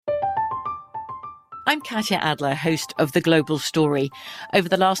I'm Katya Adler, host of The Global Story. Over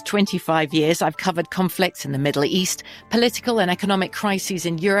the last 25 years, I've covered conflicts in the Middle East, political and economic crises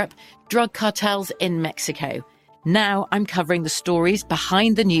in Europe, drug cartels in Mexico. Now I'm covering the stories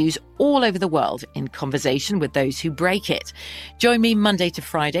behind the news all over the world in conversation with those who break it. Join me Monday to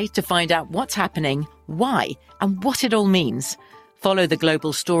Friday to find out what's happening, why, and what it all means. Follow The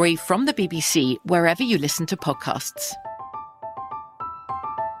Global Story from the BBC wherever you listen to podcasts.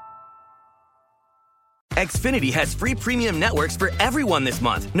 Xfinity has free premium networks for everyone this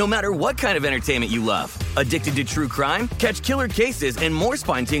month, no matter what kind of entertainment you love. Addicted to true crime? Catch killer cases and more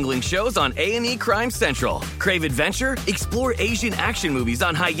spine-tingling shows on A&E Crime Central. Crave adventure? Explore Asian action movies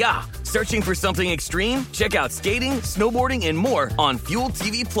on Hi-YAH. Searching for something extreme? Check out skating, snowboarding, and more on Fuel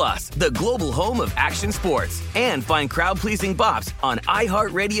TV Plus, the global home of action sports. And find crowd-pleasing bops on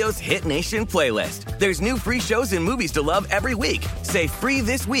iHeartRadio's Hit Nation playlist. There's new free shows and movies to love every week. Say free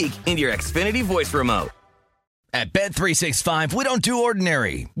this week in your Xfinity voice remote. At Bet365, we don't do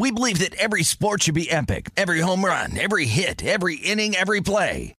ordinary. We believe that every sport should be epic. Every home run, every hit, every inning, every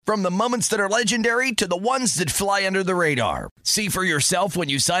play. From the moments that are legendary to the ones that fly under the radar. See for yourself when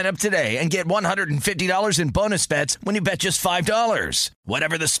you sign up today and get $150 in bonus bets when you bet just $5.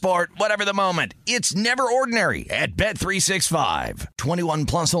 Whatever the sport, whatever the moment, it's never ordinary at Bet365. 21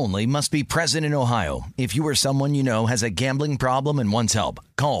 plus only. Must be present in Ohio. If you or someone you know has a gambling problem and wants help,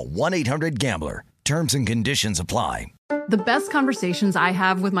 call 1-800-GAMBLER. Terms and conditions apply. The best conversations I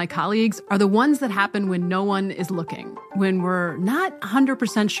have with my colleagues are the ones that happen when no one is looking, when we're not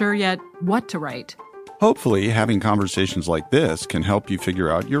 100% sure yet what to write. Hopefully, having conversations like this can help you figure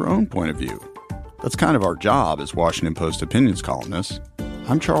out your own point of view. That's kind of our job as Washington Post opinions columnists.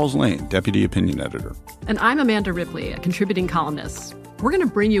 I'm Charles Lane, Deputy Opinion Editor. And I'm Amanda Ripley, a contributing columnist. We're going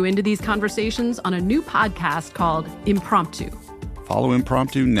to bring you into these conversations on a new podcast called Impromptu. Follow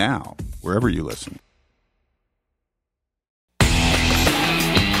Impromptu now, wherever you listen.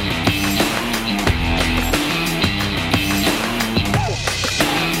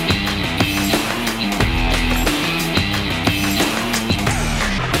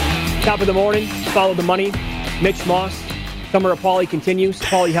 Top of the morning, follow the money. Mitch Moss, Summer of Paulie continues.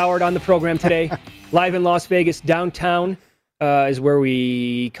 Paulie Howard on the program today. Live in Las Vegas, downtown is where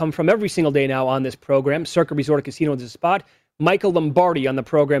we come from every single day now on this program. Circa Resort Casino is the spot. Michael Lombardi on the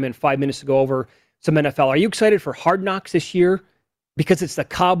program in 5 minutes to go over some NFL. Are you excited for Hard Knocks this year? Because it's the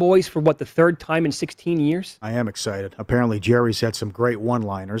Cowboys for, the third time in 16 years? I am excited. Apparently, Jerry's had some great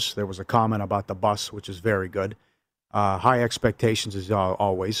one-liners. There was a comment about the bus, which is very good. High expectations as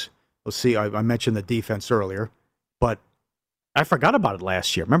always. We'll see. I mentioned the defense earlier, but I forgot about it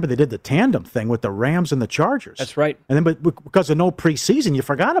last year. Remember, they did the tandem thing with the Rams and the Chargers. That's right. And then but because of no preseason, you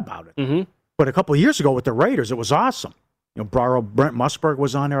forgot about it. Mm-hmm. But a couple of years ago with the Raiders, it was awesome. You know, Brent Musburg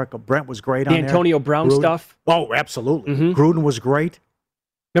was on there. Brent was great on there. Antonio Brown Gruden. stuff. Oh, absolutely. Mm-hmm. Gruden was great.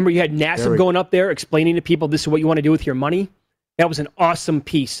 Remember, you had Nassib going up there explaining to people this is what you want to do with your money? That was an awesome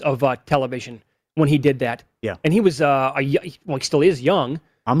piece of television when he did that. Yeah. And he was, he still is young.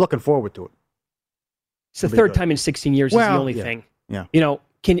 I'm looking forward to it. It's the third time in 16 years is the only thing. Yeah. You know,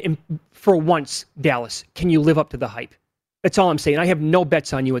 for once, Dallas, can you live up to the hype? That's all I'm saying. I have no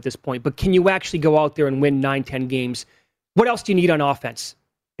bets on you at this point, but can you actually go out there and win 9-10 games? What else do you need on offense?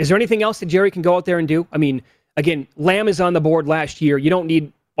 Is there anything else that Jerry can go out there and do? I mean, again, Lamb is on the board last year. You don't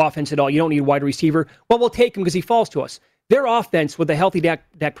need offense at all. You don't need wide receiver. Well, we'll take him because he falls to us. Their offense with a healthy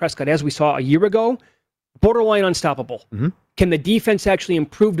Dak Prescott, as we saw a year ago, borderline unstoppable. Mm-hmm. Can the defense actually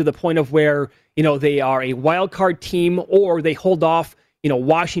improve to the point of where, they are a wild card team or they hold off,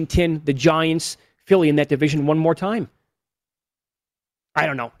 Washington, the Giants, Philly in that division one more time? I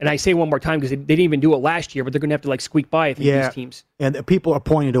don't know. And I say one more time because they didn't even do it last year, but they're going to have to squeak by, I think, these teams. And people are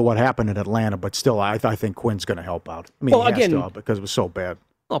pointing to what happened in Atlanta, but still, I think Quinn's going to help out. I mean, he has to, because it was so bad.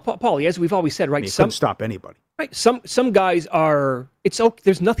 Well, Paulie, as we've always said, right? I mean, he couldn't stop anybody. Right. Some guys are. It's okay.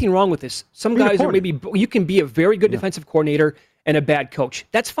 There's nothing wrong with this. Some guys are maybe. You can be a very good defensive coordinator and a bad coach.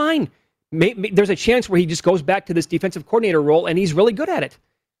 That's fine. There's a chance where he just goes back to this defensive coordinator role and he's really good at it.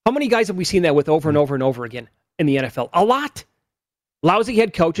 How many guys have we seen that with over and over and over again in the NFL? A lot. Lousy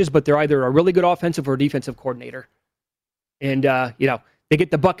head coaches, but they're either a really good offensive or defensive coordinator. And they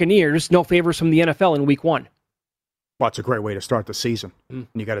get the Buccaneers, no favors from the NFL in week 1. Well, it's a great way to start the season. And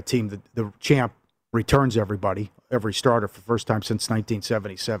you got a team that the champ returns every starter for the first time since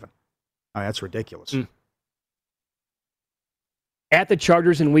 1977. That's ridiculous. At the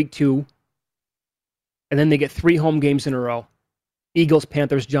Chargers in week 2, and then they get 3 home games in a row. Eagles,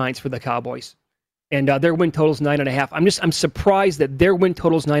 Panthers, Giants for the Cowboys. And their win total is 9.5. I'm surprised that their win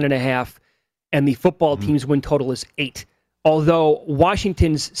total is 9.5 and the football team's win total is 8. Although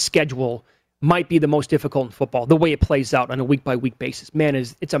Washington's schedule might be the most difficult in football, the way it plays out on a week-by-week basis. Man,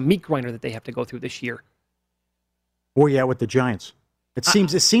 it's a meat grinder that they have to go through this year. Where you at with the Giants? It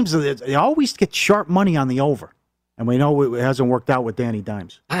seems that they always get sharp money on the over. And we know it hasn't worked out with Danny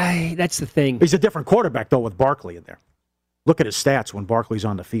Dimes. That's the thing. He's a different quarterback, though, with Barkley in there. Look at his stats when Barkley's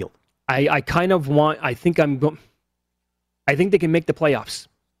on the field. I think they can make the playoffs.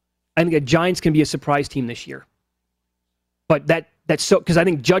 I think the Giants can be a surprise team this year. But that's so, because I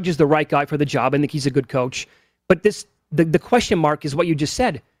think Judge is the right guy for the job. I think he's a good coach. But the question mark is what you just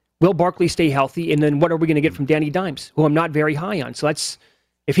said. Will Barkley stay healthy? And then what are we going to get from Danny Dimes, who I'm not very high on? So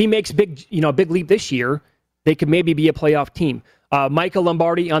if he makes a big leap this year, they could maybe be a playoff team. Michael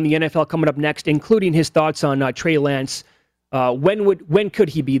Lombardi on the NFL coming up next, including his thoughts on Trey Lance. When could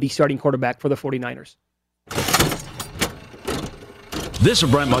he be the starting quarterback for the 49ers? This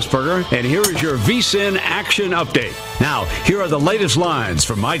is Brent Musburger, and here is your VSiN action update. Now, here are the latest lines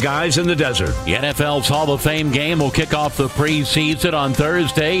from my guys in the desert. The NFL's Hall of Fame game will kick off the preseason on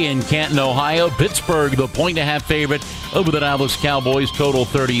Thursday in Canton, Ohio. Pittsburgh, the 1.5 favorite over the Dallas Cowboys, total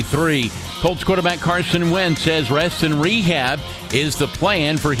 33. Colts quarterback Carson Wentz says rest and rehab is the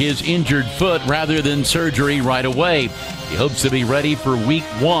plan for his injured foot rather than surgery right away. He hopes to be ready for week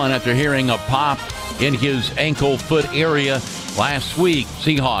 1 after hearing a pop in his ankle foot area last week.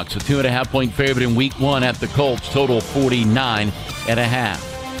 Seahawks, a 2.5-point favorite in week 1 at the Colts, total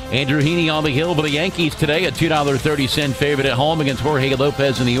 49.5. Andrew Heaney on the hill for the Yankees today, a $2.30 favorite at home against Jorge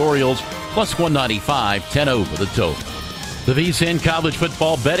Lopez and the Orioles, plus 195, 10 over the total. The VSiN College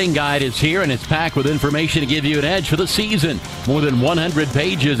Football Betting Guide is here, and it's packed with information to give you an edge for the season. More than 100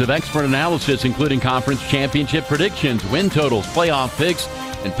 pages of expert analysis, including conference championship predictions, win totals, playoff picks,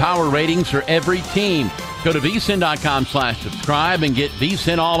 and power ratings for every team. Go to vsin.com/subscribe and get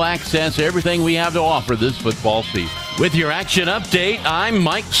VSiN All Access, everything we have to offer this football season. With your action update, I'm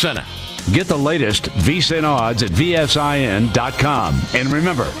Mike Senna. Get the latest VSiN odds at vsin.com. And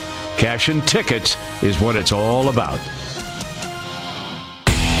remember, cash and tickets is what it's all about.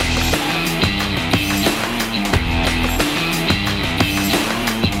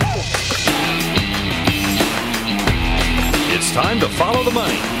 It's time to follow the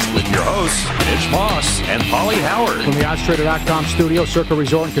money with your hosts, Mitch Moss and Paulie Howard. From the OddsTrader.com studio, Circa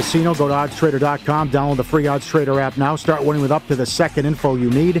Resort and Casino, go to OddsTrader.com. Download the free OddsTrader app now. Start winning with up to the second info you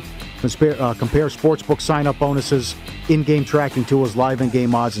need. Compare sportsbook sign-up bonuses, in-game tracking tools, live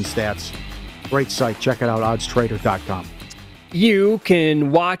in-game odds and stats. Great site. Check it out, OddsTrader.com. You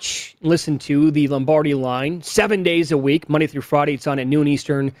can watch, listen to the Lombardi Line 7 days a week, Monday through Friday. It's on at noon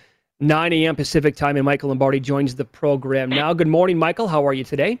Eastern, 9 a.m. Pacific time, and Michael Lombardi joins the program now. Good morning, Michael. How are you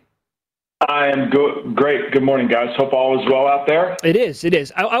today? I am good. Great. Good morning, guys. Hope all is well out there. It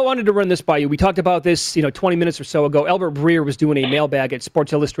is. I wanted to run this by you. We talked about this, 20 minutes or so ago. Albert Breer was doing a mailbag at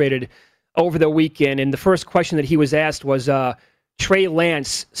Sports Illustrated over the weekend, and the first question that he was asked was, Trey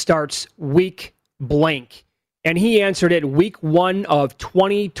Lance starts week blank. And he answered it week 1 of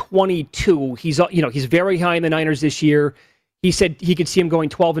 2022. He's very high in the Niners this year. He said he could see him going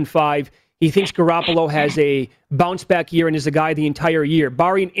 12-5. He thinks Garoppolo has a bounce-back year and is a guy the entire year,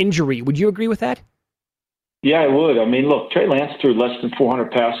 barring injury. Would you agree with that? Yeah, I would. I mean, look, Trey Lance threw less than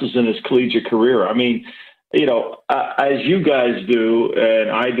 400 passes in his collegiate career. I mean, as you guys do and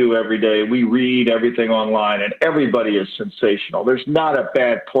I do every day, we read everything online, and everybody is sensational. There's not a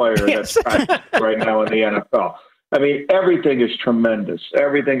bad player that's right now in the NFL. I mean, everything is tremendous.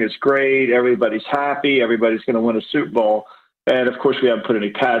 Everything is great. Everybody's happy. Everybody's going to win a Super Bowl. And, of course, we haven't put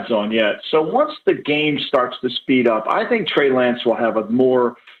any pads on yet. So once the game starts to speed up, I think Trey Lance will have a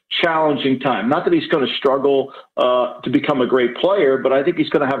more challenging time. Not that he's going to struggle to become a great player, but I think he's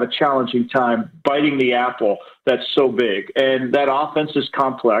going to have a challenging time biting the apple that's so big. And that offense is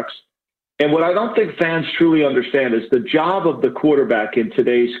complex. And what I don't think fans truly understand is the job of the quarterback in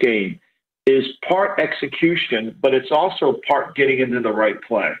today's game is part execution, but it's also part getting into the right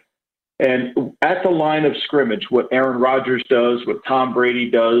play. And at the line of scrimmage, what Aaron Rodgers does, what Tom Brady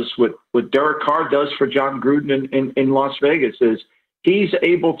does, what Derek Carr does for John Gruden in Las Vegas is he's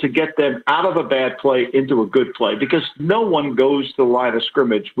able to get them out of a bad play into a good play because no one goes to the line of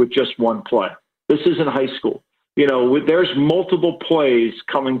scrimmage with just one play. This isn't high school. There's multiple plays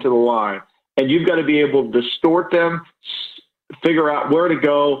coming to the line, and you've got to be able to distort them, figure out where to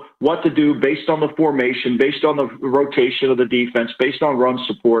go, what to do based on the formation, based on the rotation of the defense, based on run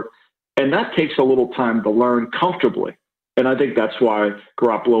support. And that takes a little time to learn comfortably. And I think that's why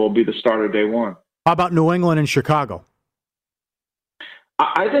Garoppolo will be the starter day one. How about New England and Chicago?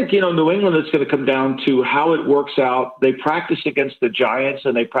 I think, New England is going to come down to how it works out. They practice against the Giants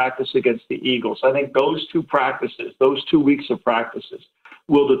and they practice against the Eagles. I think those 2 weeks of practices,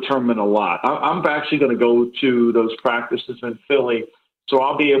 will determine a lot. I'm actually going to go to those practices in Philly, so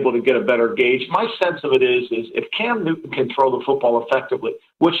I'll be able to get a better gauge. My sense of it is if Cam Newton can throw the football effectively,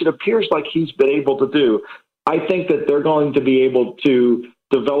 which it appears like he's been able to do, I think that they're going to be able to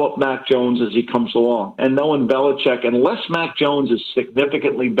develop Mac Jones as he comes along. And knowing Belichick, unless Mac Jones is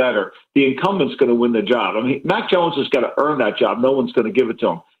significantly better, the incumbent's going to win the job. I mean, Mac Jones has got to earn that job. No one's going to give it to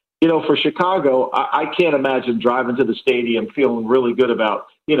him. For Chicago, I can't imagine driving to the stadium feeling really good about,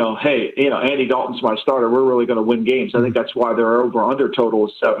 hey, Andy Dalton's my starter. We're really going to win games. I think that's why their over-under total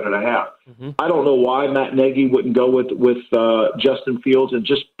is 7.5. Mm-hmm. I don't know why Matt Nagy wouldn't go with Justin Fields and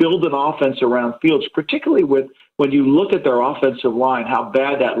just build an offense around Fields, particularly when you look at their offensive line, how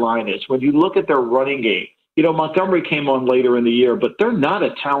bad that line is. When you look at their running game, Montgomery came on later in the year, but they're not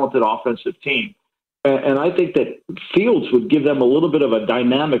a talented offensive team. And I think that Fields would give them a little bit of a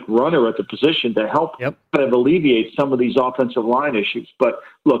dynamic runner at the position to help kind of alleviate some of these offensive line issues. But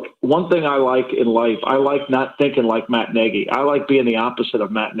look, one thing I like in life, I like not thinking like Matt Nagy. I like being the opposite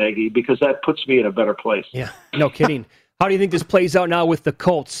of Matt Nagy because that puts me in a better place. Yeah, no kidding. How do you think this plays out now with the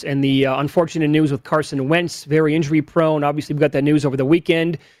Colts and the unfortunate news with Carson Wentz, very injury prone? Obviously, we got that news over the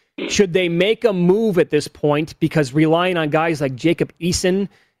weekend. Should they make a move at this point? Because relying on guys like Jacob Eason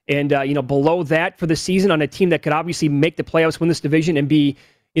and, below that for the season on a team that could obviously make the playoffs, win this division, and be,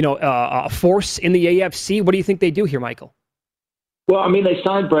 a force in the AFC. What do you think they do here, Michael? Well, I mean, they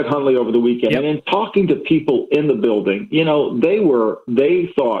signed Brett Hundley over the weekend. Yep. And in talking to people in the building,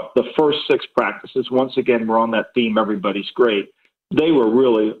 they thought the first 6 practices, once again, were on that theme, everybody's great. They were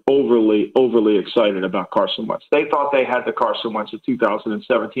really overly excited about Carson Wentz. They thought they had the Carson Wentz of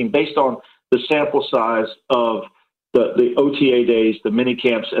 2017 based on the sample size of the OTA days, the mini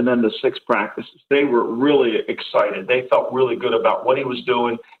camps, and then the 6 practices. They were really excited. They felt really good about what he was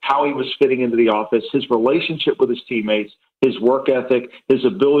doing, how he was fitting into the office, his relationship with his teammates, his work ethic, his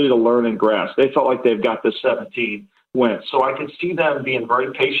ability to learn and grasp. They felt like they've got the 17 wins. So I can see them being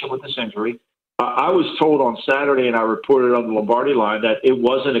very patient with this injury. I was told on Saturday, and I reported on the Lombardi line, that it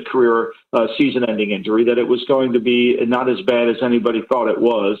wasn't a career season-ending injury, that it was going to be not as bad as anybody thought it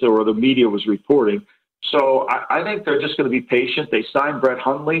was, or the media was reporting. So I think they're just going to be patient. They signed Brett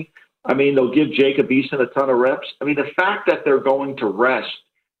Hundley. I mean, they'll give Jacob Eason a ton of reps. I mean, the fact that they're going to rest,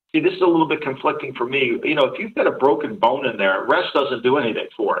 see, this is a little bit conflicting for me. If you've got a broken bone in there, rest doesn't do anything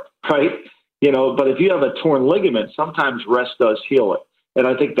for it, right? But if you have a torn ligament, sometimes rest does heal it. And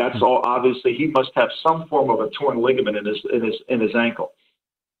I think that's all. Obviously, he must have some form of a torn ligament in his ankle.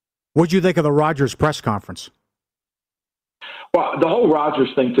 What did you think of the Rodgers press conference? Well, the whole Rodgers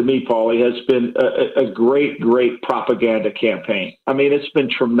thing to me, Paulie, has been a great propaganda campaign. I mean, it's been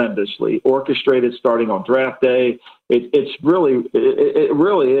tremendously orchestrated starting on draft day. It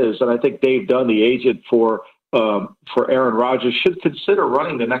really is. And I think Dave Dunn, the agent for Aaron Rodgers, should consider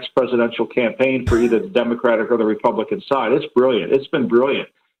running the next presidential campaign for either the Democratic or the Republican side. It's brilliant. It's been brilliant.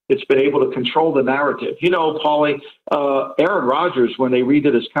 It's been able to control the narrative. Paulie, Aaron Rodgers, when they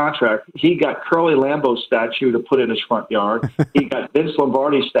redid his contract, he got Curly Lambeau's statue to put in his front yard. He got Vince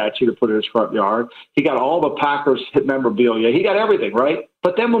Lombardi's statue to put in his front yard. He got all the Packers memorabilia. He got everything, right?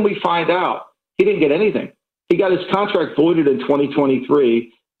 But then when we find out, he didn't get anything. He got his contract voided in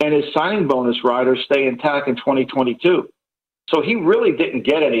 2023, and his signing bonus riders stay intact in 2022. So he really didn't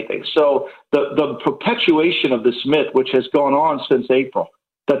get anything. So the perpetuation of this myth, which has gone on since April,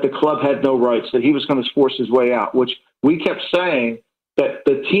 that the club had no rights, that he was going to force his way out, which we kept saying that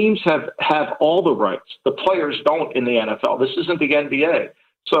the teams have all the rights. The players don't in the NFL. This isn't the NBA.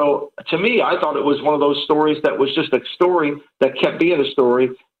 So to me, I thought it was one of those stories that was just a story that kept being a story.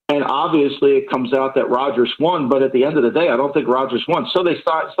 And obviously it comes out that Rodgers won, but at the end of the day, I don't think Rodgers won. So they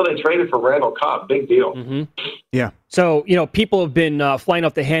traded for Randall Cobb. Big deal. Mm-hmm. Yeah. So, people have been flying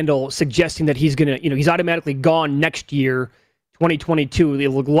off the handle suggesting that he's going to, he's automatically gone next year,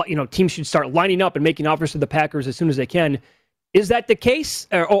 2022. Teams should start lining up and making offers to the Packers as soon as they can. Is that the case?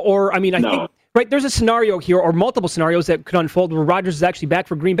 I think, right, there's a scenario here, or multiple scenarios that could unfold where Rodgers is actually back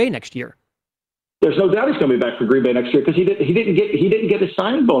for Green Bay next year. There's no doubt he's going to be back for Green Bay next year because he didn't get his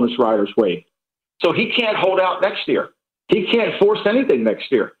signing bonus riders waived. So he can't hold out next year. He can't force anything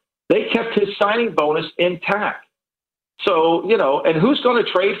next year. They kept his signing bonus intact. So, and who's going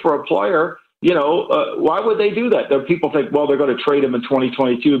to trade for a player? Why would they do that? People think, well, they're going to trade him in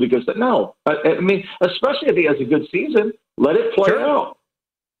 2022 because no. I mean, especially if he has a good season, let it play out.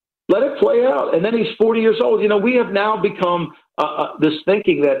 Let it play out. And then he's 40 years old. We have now become this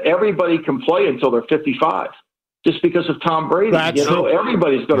thinking that everybody can play until they're 55 just because of Tom Brady. That's true.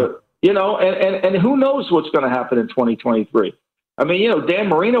 Everybody's going to, and who knows what's going to happen in 2023. I mean, Dan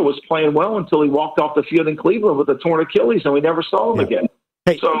Marino was playing well until he walked off the field in Cleveland with a torn Achilles, and we never saw him again.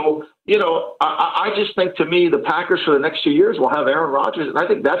 Hey. So, I just think, to me, the Packers for the next 2 years will have Aaron Rodgers, and I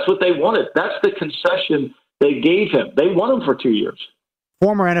think that's what they wanted. That's the concession they gave him. They want him for 2 years.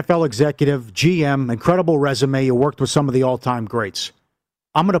 Former NFL executive, GM, incredible resume. You worked with some of the all-time greats.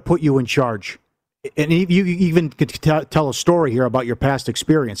 I'm going to put you in charge. And you even could tell a story here about your past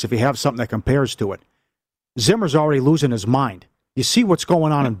experience if you have something that compares to it. Zimmer's already losing his mind. You see what's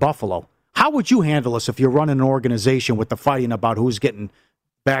going on in Buffalo. How would you handle this if you're running an organization with the fighting about who's getting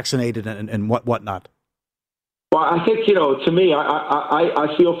vaccinated and whatnot? Well, I think, to me,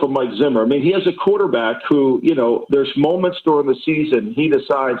 I feel for Mike Zimmer. I mean, he has a quarterback who, there's moments during the season he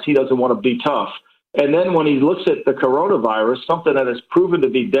decides he doesn't want to be tough. And then when he looks at the coronavirus, something that has proven to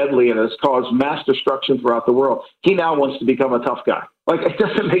be deadly and has caused mass destruction throughout the world, he now wants to become a tough guy. Like, it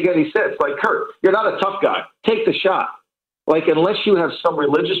doesn't make any sense. Like, Kurt, you're not a tough guy. Take the shot. Like, unless you have some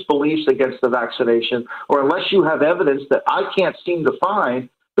religious beliefs against the vaccination, or unless you have evidence that I can't seem to find,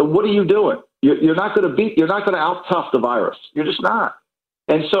 then what are you doing? You're not going to out-tough the virus. You're just not.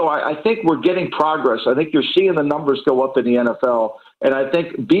 And so I think we're getting progress. I think you're seeing the numbers go up in the NFL. And I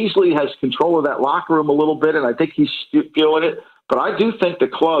think Beasley has control of that locker room a little bit, and I think he's feeling it. But I do think the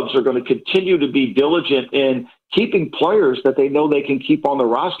clubs are going to continue to be diligent in keeping players that they know they can keep on the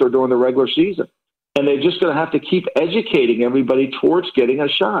roster during the regular season. And they're just going to have to keep educating everybody towards getting a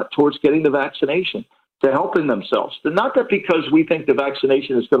shot, towards getting the vaccination, to helping themselves. Not that because we think the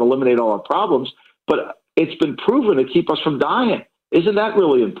vaccination is going to eliminate all our problems, but it's been proven to keep us from dying. Isn't that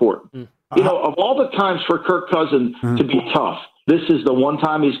really important? Of all the times for Kirk Cousins to be tough, this is the one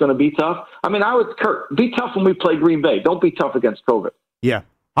time he's going to be tough. I mean, Kirk, be tough when we play Green Bay. Don't be tough against COVID. Yeah.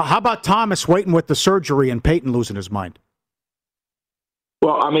 How about Thomas waiting with the surgery and Peyton losing his mind?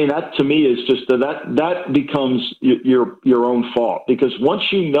 Well, I mean, that to me is just that becomes your own fault, because once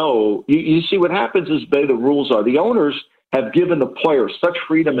you see what happens is the rules are. The owners have given the players such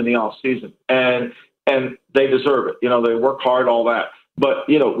freedom in the off season, and they deserve it. They work hard, all that. But,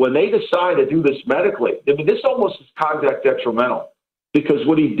 when they decide to do this medically, I mean, this almost is conduct detrimental, because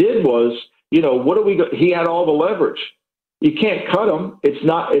what he did was, he had all the leverage. You can't cut him. It's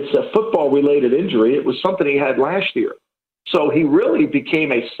a football related injury. It was something he had last year. So he really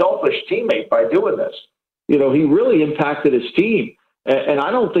became a selfish teammate by doing this. He really impacted his team. And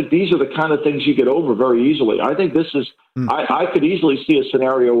I don't think these are the kind of things you get over very easily. I think this is, I could easily see a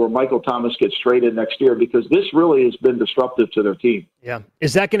scenario where Michael Thomas gets traded next year, because this really has been disruptive to their team. Yeah.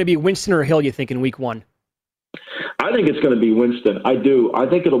 Is that going to be Winston or Hill, you think, in week one? I think it's going to be Winston. I do. I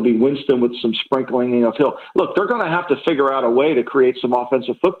think it'll be Winston with some sprinkling of Hill. Look, they're going to have to figure out a way to create some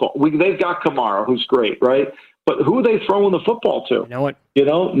offensive football. They've got Kamara, who's great, right? But who are they throwing the football to? You know what?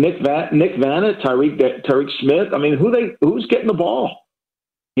 Nick Vanett, Tyreek Smith. I mean, who's getting the ball?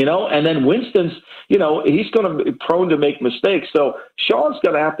 And then Winston's, he's going to be prone to make mistakes. So Sean's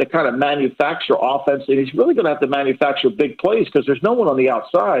going to have to kind of manufacture offense, and he's really going to have to manufacture big plays, because there's no one on the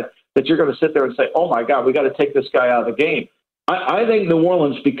outside that you're going to sit there and say, oh, my God, we got to take this guy out of the game. I think New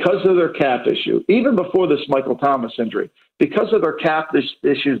Orleans, because of their cap issue, even before this Michael Thomas injury, because of their cap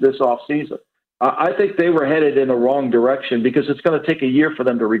issues this offseason, I think they were headed in the wrong direction, because it's going to take a year for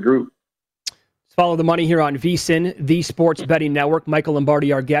them to regroup. Let's follow the money here on VSiN, the Sports Betting Network. Michael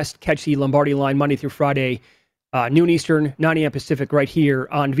Lombardi, our guest. Catch the Lombardi line Monday through Friday, noon Eastern, 9 a.m. Pacific, right here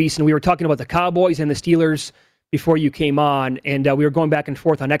on VSiN. We were talking about the Cowboys and the Steelers before you came on, and we were going back and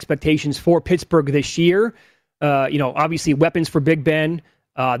forth on expectations for Pittsburgh this year. Obviously weapons for Big Ben.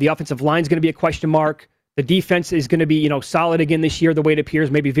 The offensive line is going to be a question mark. The defense is going to be, solid again this year, the way it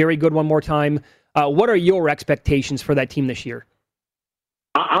appears, maybe very good one more time. What are your expectations for that team this year?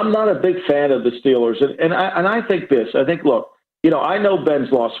 I'm not a big fan of the Steelers. And I think this. I think, look, I know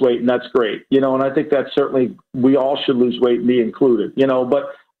Ben's lost weight, and that's great. And I think that certainly we all should lose weight, me included. But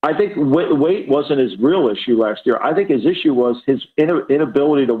I think weight wasn't his real issue last year. I think his issue was his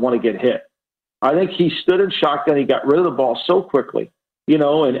inability to want to get hit. I think he stood in shotgun. He got rid of the ball so quickly. And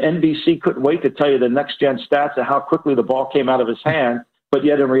NBC couldn't wait to tell you the next-gen stats of how quickly the ball came out of his hand, but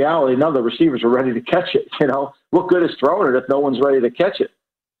yet in reality, none of the receivers were ready to catch it. What good is throwing it if no one's ready to catch it?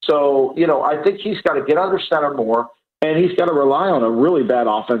 So, I think he's got to get under center more, and he's got to rely on a really bad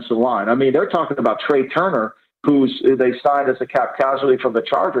offensive line. I mean, they're talking about Trey Turner, they signed as a cap casualty from the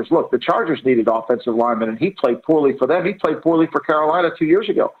Chargers. Look, the Chargers needed offensive linemen, and he played poorly for them. He played poorly for Carolina 2 years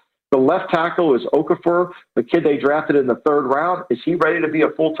ago. The left tackle is Okafor, the kid they drafted in the third round. Is he ready to be a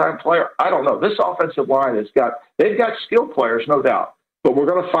full-time player? I don't know. This offensive line they've got skilled players, no doubt. But we're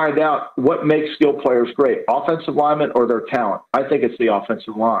going to find out what makes skilled players great, offensive linemen or their talent. I think it's the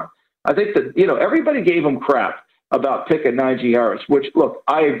offensive line. I think that, everybody gave them crap about picking Najee Harris, which, look,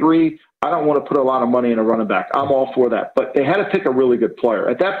 I agree. I don't want to put a lot of money in a running back. I'm all for that. But they had to pick a really good player.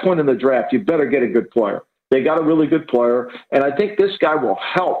 At that point in the draft, you better get a good player. They got a really good player, and I think this guy will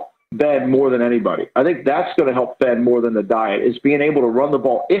help Ben more than anybody. I think that's going to help Ben more than the diet, is being able to run the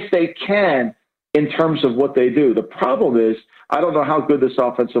ball if they can in terms of what they do. The problem is I don't know how good this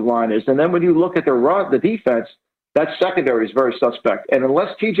offensive line is. And then when you look at the defense, that secondary is very suspect. And unless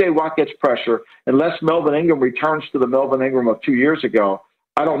T.J. Watt gets pressure, unless Melvin Ingram returns to the Melvin Ingram of 2 years ago,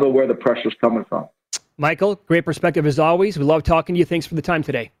 I don't know where the pressure's coming from. Michael, great perspective as always. We love talking to you. Thanks for the time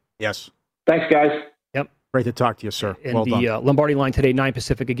today. Yes. Thanks, guys. Yep. Great to talk to you, sir. And well the done. Lombardi line today, 9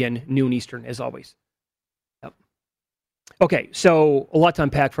 Pacific again, noon Eastern, as always. Yep. Okay, so a lot to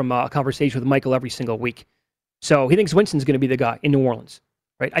unpack from a conversation with Michael every single week. So he thinks Winston's going to be the guy in New Orleans,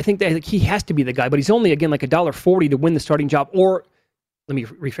 right? I think that he has to be the guy, but he's only, again, like $1.40 to win the starting job, or, let me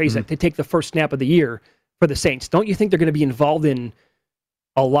rephrase that, to take the first snap of the year for the Saints. Don't you think they're going to be involved in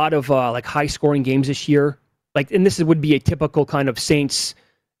a lot of like high-scoring games this year? Like, and this would be a typical kind of Saints,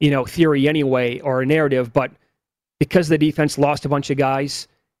 theory anyway, or a narrative, but because the defense lost a bunch of guys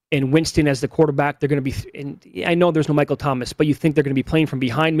and Winston as the quarterback, they're going to be, and I know there's no Michael Thomas, but you think they're going to be playing from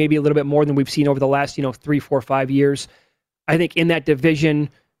behind maybe a little bit more than we've seen over the last, 3, 4, 5 years. I think in that division,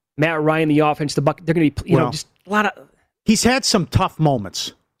 Matt Ryan, the offense, they're going to be, just a lot of... He's had some tough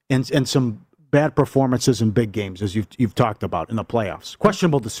moments and some bad performances in big games, as you've talked about in the playoffs.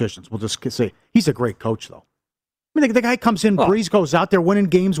 Questionable decisions. We'll just say he's a great coach, though. I mean, the guy comes in, Breeze goes out there winning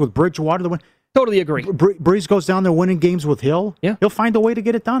games with Bridgewater. Totally agree. Breeze goes down there winning games with Hill. Yeah. He'll find a way to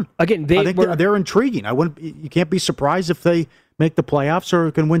get it done. Again, I think they're intriguing. You can't be surprised if they make the playoffs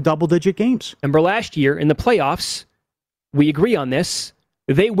or can win double-digit games. Remember last year in the playoffs, we agree on this,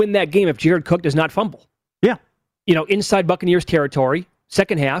 they win that game if Jared Cook does not fumble. Yeah. Inside Buccaneers territory,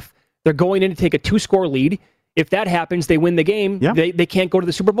 second half, they're going in to take a 2-score lead. If that happens, they win the game. Yeah. They can't go to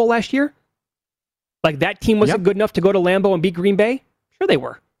the Super Bowl last year? Like, that team wasn't good enough to go to Lambeau and beat Green Bay? Sure they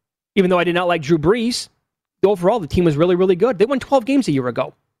were. Even though I did not like Drew Brees, overall, the team was really, really good. They won 12 games a year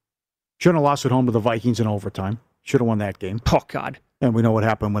ago. Shouldn't have lost at home to the Vikings in overtime. Should have won that game. Oh, God. And we know what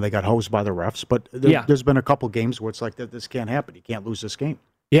happened when they got hosed by the refs. But there's been a couple games where it's like, this can't happen. You can't lose this game.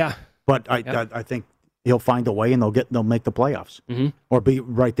 Yeah. But I think he'll find a way, and they'll make the playoffs. Mm-hmm. Or be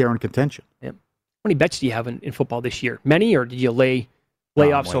right there in contention. Yeah. How many bets do you have in football this year? Many, or did you lay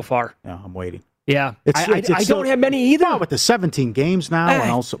off so far? Yeah, I'm waiting. Yeah, I don't have many either. No, with the 17 games now,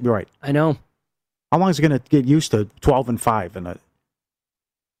 and also you're right. I know. How long is it going to get used to 12-5 and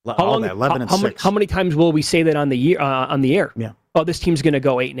 11-6? How many times will we say that on the air? Yeah. Oh, this team's going to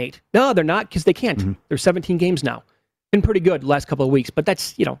go 8-8. No, they're not, because they can't. Mm-hmm. There's 17 games now. Been pretty good the last couple of weeks, but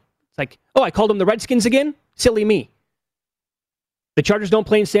that's it's like, I called them the Redskins again. Silly me. The Chargers don't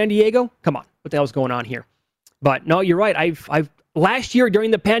play in San Diego. Come on, what the hell's going on here? But no, you're right. I've last year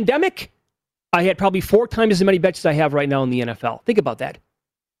during the pandemic, I had probably 4 times as many bets as I have right now in the NFL. Think about that.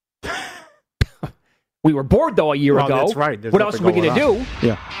 We were bored, though, a year ago. That's right. What else are we going to do?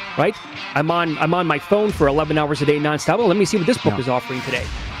 Yeah. Right? I'm on my phone for 11 hours a day nonstop. Well, let me see what this book is offering today.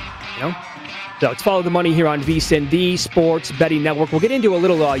 So it's Follow the Money here on VSiN, the Sports Betting Network. We'll get into a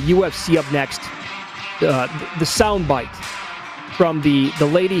little UFC up next. The soundbite from the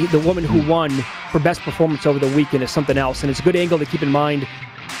woman who won for best performance over the weekend is something else. And it's a good angle to keep in mind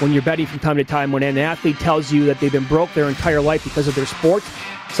when you're betting from time to time, when an athlete tells you that they've been broke their entire life because of their sport.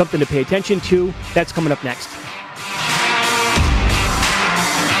 Something to pay attention to. That's coming up next.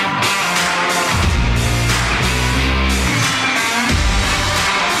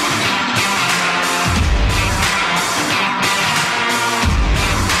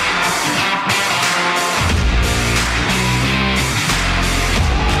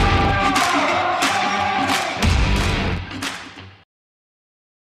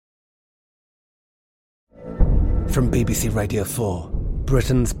 From BBC Radio 4,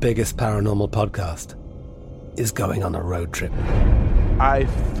 Britain's biggest paranormal podcast is going on a road trip. I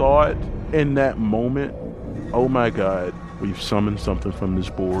thought in that moment, oh my God, we've summoned something from this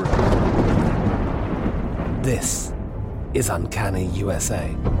board. This is Uncanny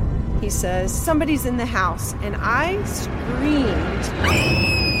USA. He says, somebody's in the house, and I screamed.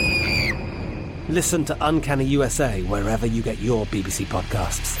 Listen to Uncanny USA wherever you get your BBC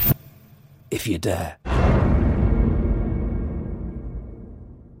podcasts, if you dare.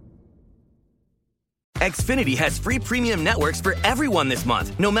 Xfinity has free premium networks for everyone this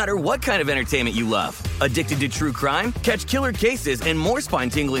month, no matter what kind of entertainment you love. Addicted to true crime? Catch killer cases and more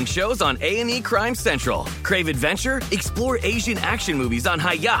spine-tingling shows on A&E Crime Central. Crave adventure? Explore Asian action movies on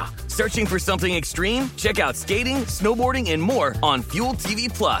Hi-YAH. Searching for something extreme? Check out skating, snowboarding, and more on Fuel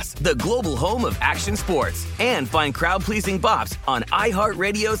TV Plus, the global home of action sports. And find crowd-pleasing bops on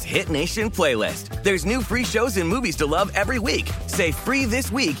iHeartRadio's Hit Nation playlist. There's new free shows and movies to love every week. Say free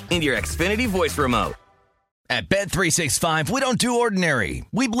this week in your Xfinity voice remote. At Bet365, we don't do ordinary.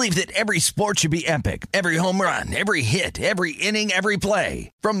 We believe that every sport should be epic. Every home run, every hit, every inning, every play.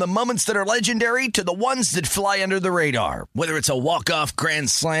 From the moments that are legendary to the ones that fly under the radar. Whether it's a walk-off grand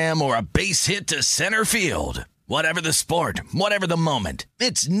slam or a base hit to center field. Whatever the sport, whatever the moment.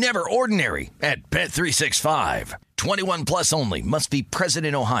 It's never ordinary at Bet365. 21 plus only. Must be present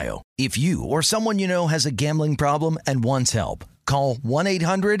in Ohio. If you or someone you know has a gambling problem and wants help, call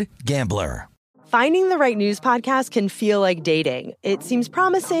 1-800-GAMBLER. Finding the right news podcast can feel like dating. It seems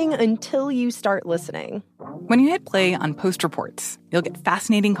promising until you start listening. When you hit play on Post Reports, you'll get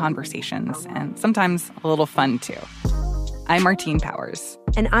fascinating conversations and sometimes a little fun, too. I'm Martine Powers.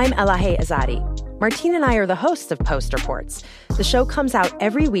 And I'm Elahe Azadi. Martine and I are the hosts of Post Reports. The show comes out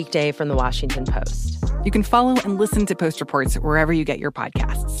every weekday from the Washington Post. You can follow and listen to Post Reports wherever you get your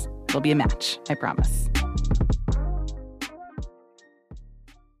podcasts. It'll be a match, I promise.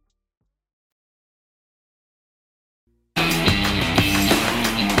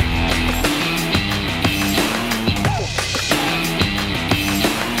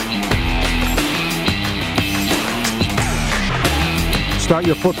 Start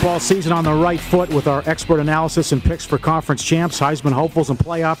your football season on the right foot with our expert analysis and picks for conference champs, Heisman hopefuls, and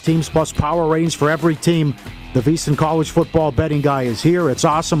playoff teams, plus power ratings for every team. The VSiN College Football Betting Guy is here. It's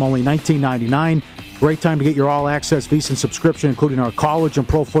awesome, only $19.99. Great time to get your all-access VSiN subscription, including our college and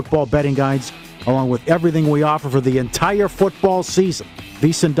pro football betting guides, along with everything we offer for the entire football season.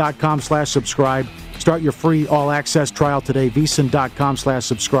 VSiN.com/subscribe. Start your free all-access trial today.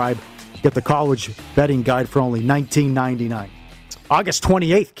 VSiN.com/subscribe. Get the college betting guide for only $19.99. August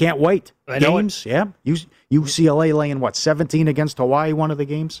 28th. Can't wait. Games, yeah. UCLA laying, 17 against Hawaii, one of the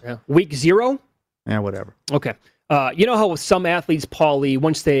games? Yeah. Week 0? Yeah, whatever. Okay. You know how with some athletes, Paulie,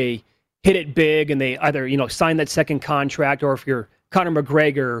 once they hit it big and they either, sign that second contract, or if you're Conor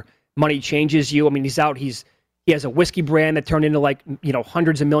McGregor, money changes you. I mean, he's out. He has a whiskey brand that turned into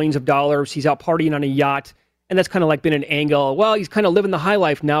hundreds of millions of dollars. He's out partying on a yacht. And that's kind of been an angle. Well, he's kind of living the high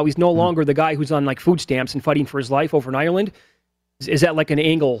life now. He's no longer the guy who's on food stamps and fighting for his life over in Ireland. Is that an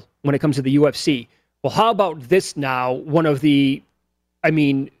angle when it comes to the UFC? Well, how about this now? This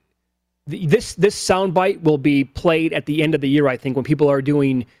soundbite will be played at the end of the year, I think, when people are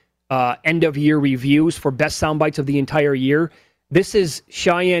doing end-of-year reviews for best soundbites of the entire year. This is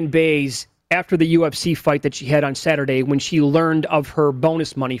Cheyenne Bayes after the UFC fight that she had on Saturday when she learned of her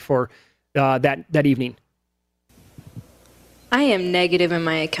bonus money for that evening. I am negative in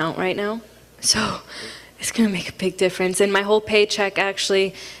my account right now, so it's going to make a big difference. And my whole paycheck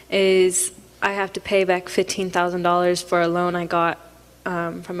actually is I have to pay back $15,000 for a loan I got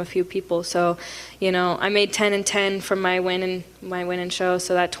from a few people. So, I made 10 and 10 from my win and show,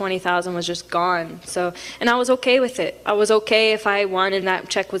 so that $20,000 was just gone. So, and I was okay with it. I was okay if I won and that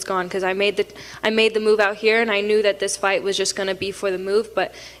check was gone, because I made the move out here, and I knew that this fight was just going to be for the move,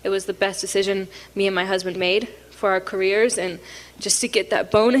 but it was the best decision me and my husband made for our careers, and just to get that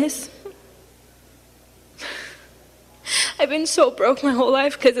bonus. I've been so broke my whole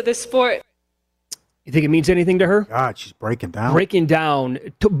life because of this sport. You think it means anything to her? God, she's breaking down.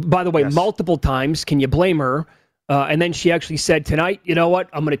 By the way, yes. Multiple times. Can you blame her? And then she actually said tonight, you know what?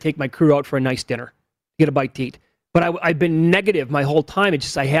 I'm going to take my crew out for a nice dinner. Get a bite to eat. But I've been negative my whole time. It's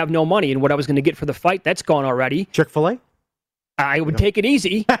just I have no money. And what I was going to get for the fight, that's gone already. Chick-fil-A? I would take it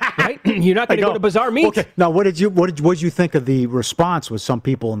easy, right? You're not going to go to Bazaar Meats. Okay. Now, what did you think of the response with some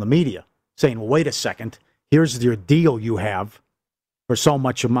people in the media saying, well, wait a second. Here's your deal you have for so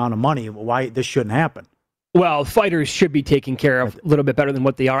much amount of money. Why this shouldn't happen? Well, fighters should be taken care of a little bit better than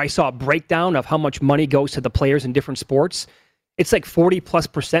what they are. I saw a breakdown of how much money goes to the players in different sports. It's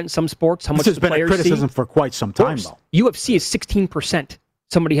 40+% in some sports. How much the players see. This has been a criticism for quite some time, though. UFC is 16%.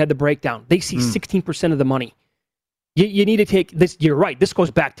 Somebody had the breakdown. They see 16% of the money. You need to take this. You're right. This goes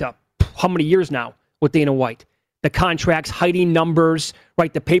back to how many years now with Dana White? The contracts, hiding numbers,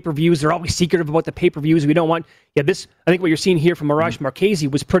 right? The pay-per-views, they're always secretive about the pay-per-views. We don't want, I think what you're seeing here from Arash Markazi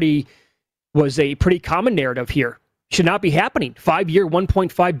was a pretty common narrative here. Should not be happening. 5-year,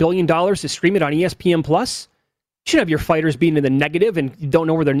 $1.5 billion to stream it on ESPN+. You should have your fighters being in the negative and you don't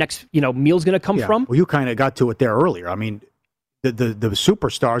know where their next, meal's going to come from. Well, you kind of got to it there earlier. I mean, the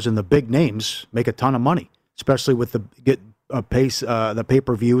superstars and the big names make a ton of money, especially with the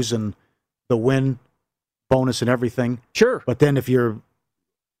pay-per-views and the win bonus and everything. Sure. But then if you're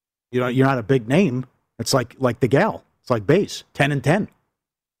not a big name, it's like the gal. It's like Bayes, 10 and 10.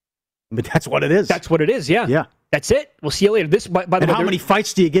 But that's what it is. That's what it is, yeah. Yeah. That's it. We'll see you later. By the way, how many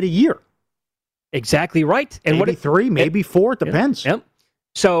fights do you get a year? Exactly right. And maybe 3, maybe 4. It depends. Yep.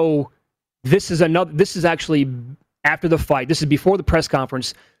 So this is actually after the fight. This is before the press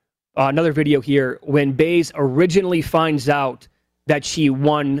conference. Another video here when Baze originally finds out that she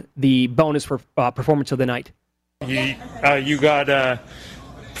won the bonus for performance of the night. You got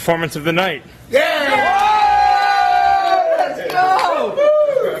performance of the night. Yeah! Let's go!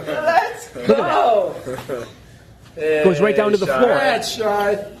 Let's go! Goes right down to the floor. That's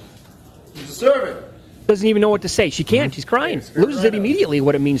shy. You deserve it. Doesn't even know what to say. She can't. She's crying. Loses it immediately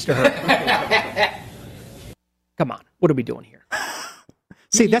what it means to her. Come on. What are we doing here?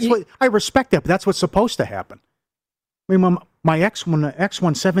 See, that's what I respect that, but that's what's supposed to happen. I mean, my ex won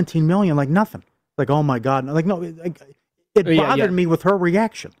 $17 million like nothing. Like, oh my God. Like, no, it bothered me with her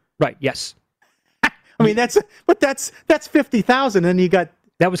reaction. Right, yes. I mean, that's $50,000 and you got...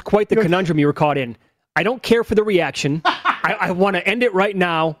 That was quite the conundrum you were caught in. I don't care for the reaction. I want to end it right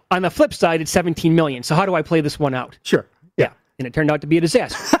now. On the flip side, it's $17 million. So how do I play this one out? Sure. Yeah. And it turned out to be a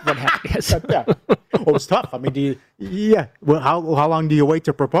disaster. What happened? Yes. Well, it's tough. I mean, Well, how long do you wait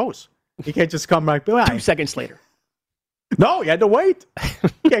to propose? You can't just come back. 2 seconds later. No, you had to wait.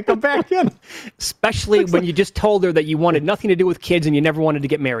 You can't come back in. Especially when you just told her that you wanted nothing to do with kids and you never wanted to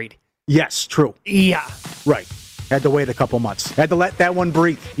get married. Yes, true. Yeah. Right. Had to wait a couple months. Had to let that one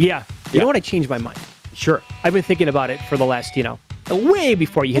breathe. Yeah. You know what? I changed my mind. Sure. I've been thinking about it for the last, way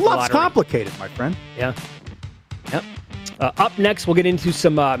before you hit the lottery. Love's complicated, my friend. Yeah. Yep. Up next, we'll get into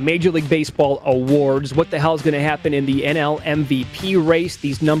some Major League Baseball awards. What the hell is going to happen in the NL MVP race?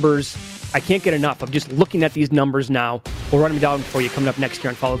 These numbers, I can't get enough. I'm just looking at these numbers now. We'll run them down for you coming up next year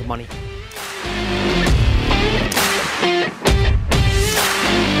on Follow the Money.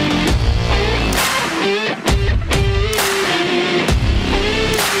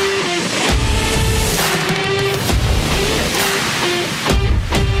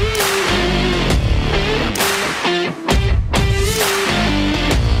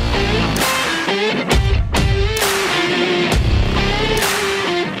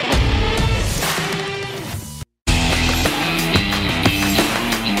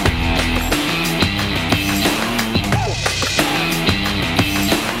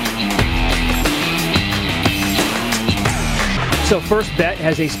 So First Bet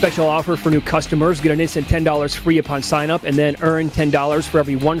has a special offer for new customers. Get an instant $10 free upon sign-up and then earn $10 for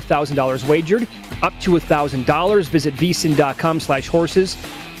every $1,000 wagered, up to $1,000. Visit vsin.com/horses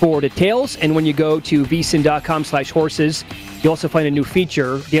for details. And when you go to vsin.com/horses, you'll also find a new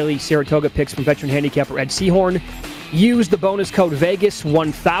feature, daily Saratoga picks from veteran handicapper Ed Seahorn. Use the bonus code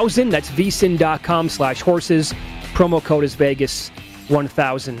VEGAS1000. That's vsin.com/horses. Promo code is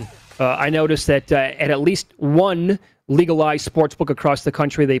VEGAS1000. I noticed that at least one legalized sportsbook across the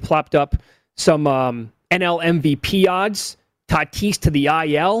country, they plopped up some NL MVP odds. Tatis to the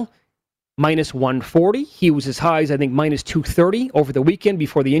IL, -140. He was as high as, I think, -230 over the weekend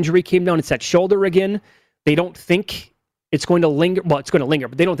before the injury came down. It's that shoulder again. They don't think it's going to linger. Well, it's going to linger,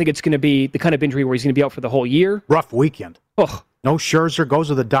 but they don't think it's going to be the kind of injury where he's going to be out for the whole year. Rough weekend. Oh. No Scherzer goes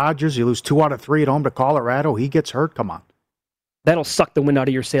to the Dodgers. You lose 2 out of 3 at home to Colorado. He gets hurt. Come on. That'll suck the wind out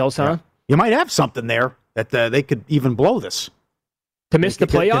of your sails, huh? Yeah. You might have something there that they could even blow this. To miss the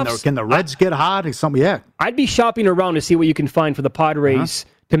playoffs? Can the Reds get hot? Yeah. I'd be shopping around to see what you can find for the Padres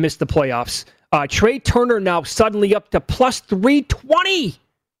to miss the playoffs. Trey Turner now suddenly up to +320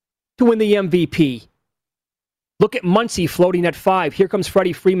 to win the MVP. Look at Muncy floating at 5. Here comes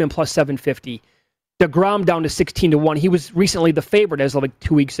Freddie Freeman +750. DeGrom down to 16-1. He was recently the favorite as of like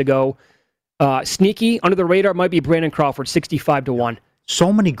 2 weeks ago. Sneaky, under the radar, might be Brandon Crawford, 65-1.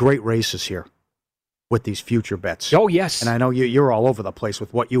 So many great races here with these future bets. Oh, yes. And I know you're all over the place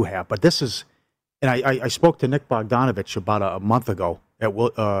with what you have, but this is, and I spoke to Nick Bogdanovich about a month ago, at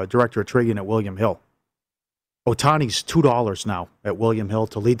Director of Trading at William Hill. Ohtani's $2 now at William Hill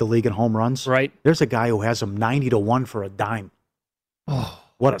to lead the league in home runs. Right. There's a guy who has him 90-1 for a dime. Oh,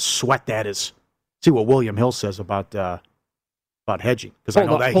 what a sweat that is. See what William Hill says about hedging, because I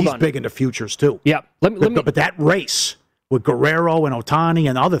know that he's big into futures too. Yeah. But that race with Guerrero and Ohtani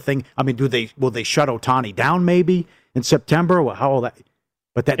and the other thing, I mean, will they shut Ohtani down maybe in September? Well, how will that?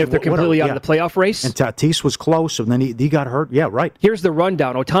 But that, if they're completely out of the playoff race, and Tatis was close, and then he got hurt. Yeah, right. Here's the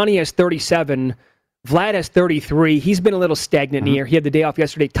rundown: Ohtani has 37, Vlad has 33. He's been a little stagnant here. He had the day off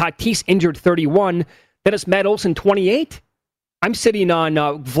yesterday. Tatis injured 31. Then it's Matt Olson 28. I'm sitting on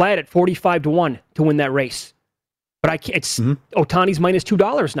Vlad at 45-1 to win that race, but it's Ohtani's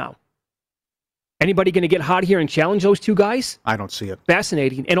 -$2 now. Anybody going to get hot here and challenge those two guys? I don't see it.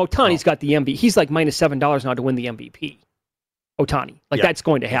 Fascinating. And Ohtani's got the MVP. He's like -$7 now to win the MVP. Ohtani. That's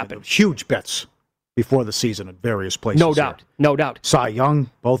going to happen. Huge bets before the season at various places. No doubt. Cy Young,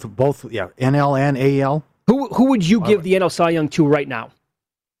 both, NL and AL. Who would you give the NL Cy Young to right now?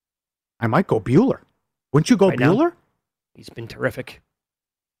 I might go Buehler. Wouldn't you go Buehler? Now? He's been terrific.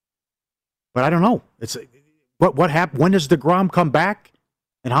 But I don't know. It's what happened. When does DeGrom come back?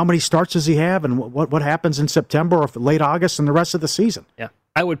 And how many starts does he have? And what happens in September or late August and the rest of the season? Yeah.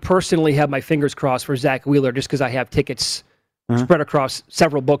 I would personally have my fingers crossed for Zach Wheeler just because I have tickets spread across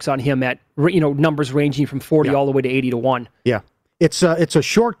several books on him at numbers ranging from 40 all the way to 80-1. Yeah. It's a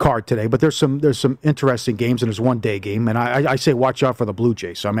short card today, but there's some interesting games, and there's one day game, and I say watch out for the Blue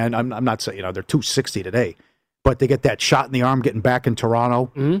Jays. So, I mean, I'm not saying they're 260 today, but they get that shot in the arm getting back in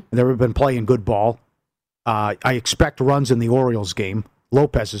Toronto. And they've been playing good ball. I expect runs in the Orioles game.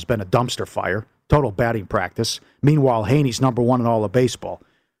 Lopez has been a dumpster fire, total batting practice. Meanwhile, Haney's number one in all of baseball.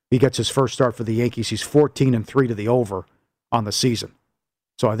 He gets his first start for the Yankees. He's 14-3 to the over on the season.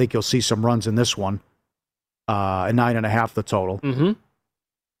 So I think you'll see some runs in this one. 9.5 the total.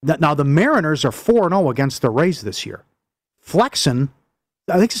 Now the Mariners are 4-0 against the Rays this year. Flexing,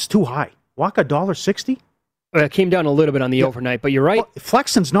 I think it's too high. Walk $1.60. It came down a little bit on the overnight, but you're right. Well,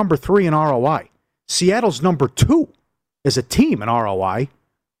 Flexen's number 3 in ROI. Seattle's number 2 as a team in ROI,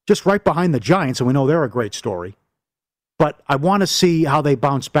 just right behind the Giants, and we know they're a great story. But I want to see how they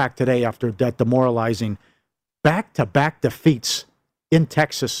bounce back today after that demoralizing back-to-back defeats in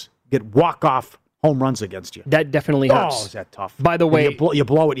Texas. Get walk-off home runs against you. That definitely hurts. Oh, is that tough? By the way, you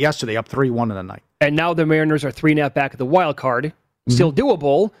blow it yesterday up 3-1 in the night. And now the Mariners are 3.5 back at the wild card. Still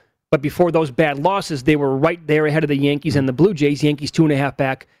doable, but before those bad losses, they were right there ahead of the Yankees and the Blue Jays. Yankees 2.5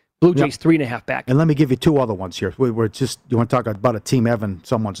 back, Blue Jays 3.5 back. And let me give you two other ones here. You want to talk about a team having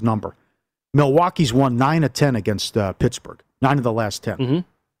someone's number. Milwaukee's won 9 of 10 against Pittsburgh. 9 of the last 10.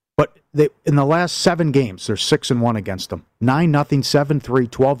 But in the last 7 games, they're 6-1 against them. 9-0, 7-3,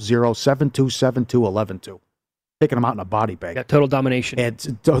 12-0, 7-2, 7-2, 11-2. Taking them out in a body bag. Yeah, total domination. And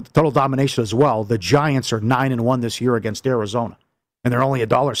total domination as well. The Giants are 9-1 this year against Arizona. And they're only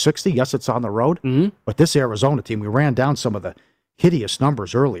 $1.60. Yes, it's on the road. But this Arizona team, we ran down some of the hideous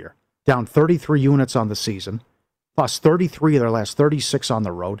numbers earlier. Down 33 units on the season. Plus 33 of their last 36 on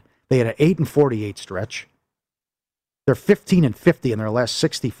the road. They had an 8-48 stretch. They're 15-50 in their last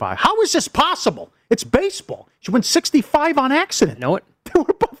 65. How is this possible? It's baseball. You win 65 on accident. Know it?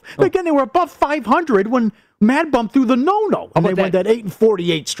 They were above 500 when Mad Bum threw the no-no. And they won that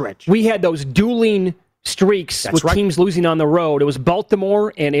 8-48 stretch. We had those dueling streaks with teams losing on the road. It was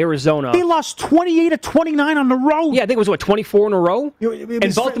Baltimore and Arizona. They lost 28 of 29 on the road. Yeah, I think it was, 24 in a row?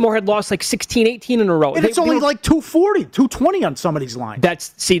 And Baltimore had lost like 16, 18 in a row. And it's only like 240, 220 on some of these lines.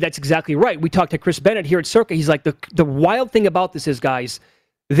 That's exactly right. We talked to Chris Bennett here at Circa. He's like, the wild thing about this is, guys,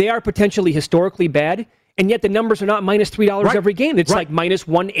 they are potentially historically bad, and yet the numbers are not minus $3 every game. It's like minus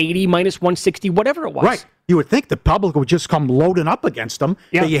 180, minus 160, whatever it was. Right. You would think the public would just come loading up against them.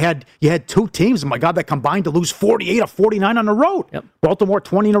 Yeah. You had 2 teams, my God, that combined to lose 48 of 49 on the road. Yep. Baltimore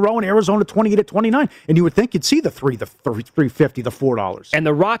 20 in a row and Arizona 28 of 29. And you would think you'd see the $3.50, the $4. And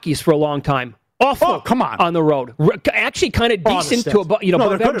the Rockies for a long time. Awful. Oh, come on the road. Actually kind of decent to above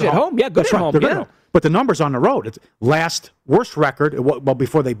average at home. Yeah, good at home. Yeah. But the numbers on the road, it's worst record, well,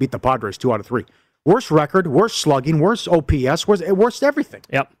 before they beat the Padres 2 out of 3. Worst record, worst slugging, worst OPS, worst everything.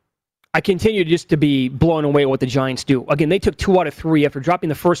 Yep. I continue just to be blown away at what the Giants do. Again, they took 2 out of 3 after dropping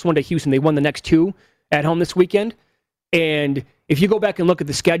the first one to Houston. They won the next 2 at home this weekend. And if you go back and look at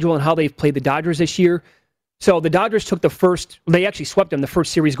the schedule and how they've played the Dodgers this year, so the Dodgers took they actually swept them the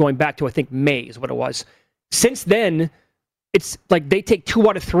first series going back to, I think, May is what it was. Since then, it's like they take 2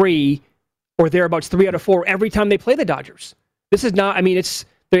 out of 3 or thereabouts 3 out of 4 every time they play the Dodgers. This is not,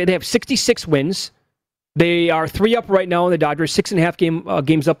 they have 66 wins. They are 3 up right now in the Dodgers, 6.5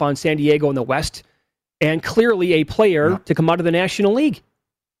 games up on San Diego in the West, and clearly a player to come out of the National League.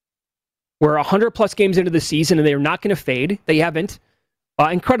 We're 100-plus games into the season, and they are not going to fade. They haven't.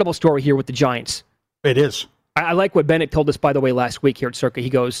 Incredible story here with the Giants. It is. I like what Bennett told us, by the way, last week here at Circa. He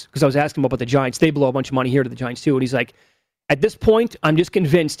goes, because I was asking him about the Giants. They blow a bunch of money here to the Giants, too. And he's like, at this point, I'm just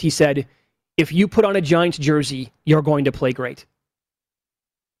convinced, he said, if you put on a Giants jersey, you're going to play great.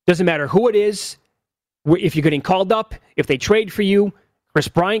 Doesn't matter who it is. If you're getting called up, if they trade for you, Chris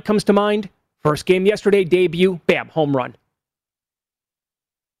Bryant comes to mind. First game yesterday, debut, bam, home run.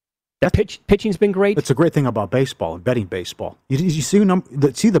 That pitching's been great. It's a great thing about baseball and betting baseball. You see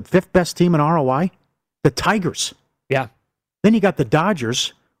the 5th best team in ROI? The Tigers. Yeah. Then you got the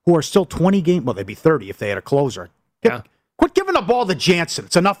Dodgers, who are still 20 games. Well, they'd be 30 if they had a closer. Quit giving the ball to Jansen.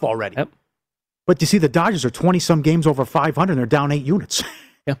 It's enough already. Yep. But you see, the Dodgers are 20-some games over 500, and they're down 8 units.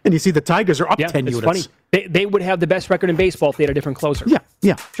 Yeah. And you see the Tigers are up 10 it's units. Funny. They would have the best record in baseball if they had a different closer.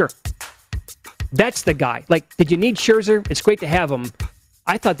 Yeah. Sure. That's the guy. Like, did you need Scherzer? It's great to have him.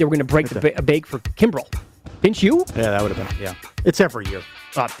 I thought they were going to break a bank for Kimbrel. Didn't you? Yeah, that would have been, yeah. It's every year.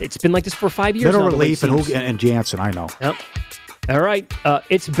 It's been like this for 5 years Middle now. relief and Jansen, I know. Yep. All right.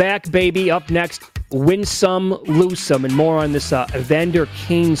 It's back, baby. Up next, win some, lose some, and more on this Evander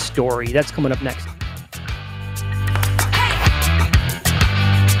Kane story. That's coming up next.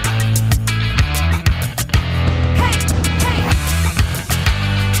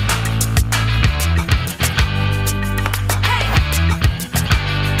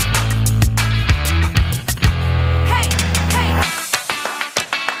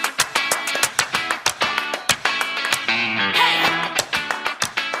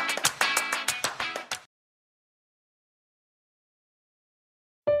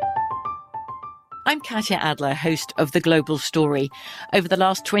 I'm Katya Adler, host of The Global Story. Over the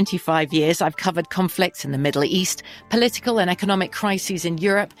last 25 years, I've covered conflicts in the Middle East, political and economic crises in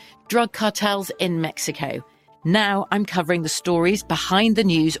Europe, drug cartels in Mexico. Now I'm covering the stories behind the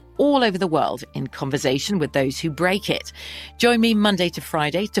news all over the world in conversation with those who break it. Join me Monday to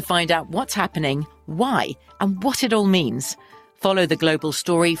Friday to find out what's happening, why, and what it all means. Follow The Global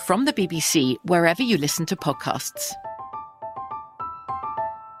Story from the BBC wherever you listen to podcasts.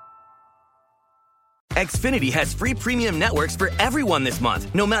 Xfinity has free premium networks for everyone this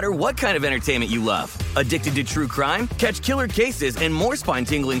month, no matter what kind of entertainment you love. Addicted to true crime? Catch killer cases and more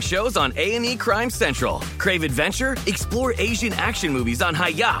spine-tingling shows on A&E Crime Central. Crave adventure? Explore Asian action movies on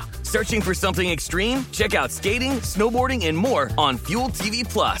Hi-Ya. Searching for something extreme? Check out skating, snowboarding, and more on Fuel TV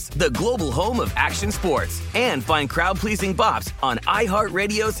Plus, the global home of action sports. And find crowd-pleasing bops on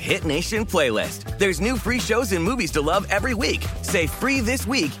iHeartRadio's Hit Nation playlist. There's new free shows and movies to love every week. Say free this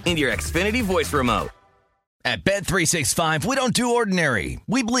week into your Xfinity voice remote. At Bet365, we don't do ordinary.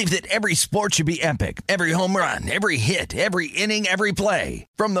 We believe that every sport should be epic. Every home run, every hit, every inning, every play.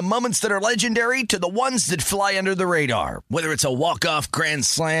 From the moments that are legendary to the ones that fly under the radar. Whether it's a walk-off grand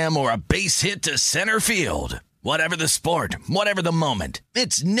slam or a base hit to center field. Whatever the sport, whatever the moment.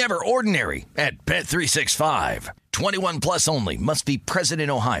 It's never ordinary at Bet365. 21 plus only. Must be present in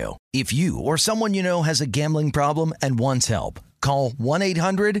Ohio. If you or someone you know has a gambling problem and wants help, call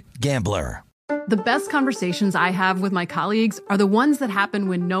 1-800-GAMBLER. The best conversations I have with my colleagues are the ones that happen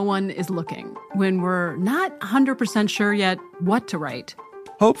when no one is looking, when we're not 100% sure yet what to write.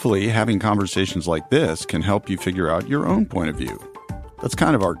 Hopefully, having conversations like this can help you figure out your own point of view. That's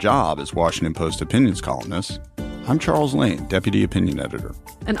kind of our job as Washington Post opinions columnists. I'm Charles Lane, Deputy Opinion Editor.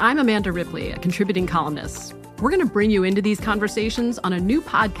 And I'm Amanda Ripley, a contributing columnist. We're going to bring you into these conversations on a new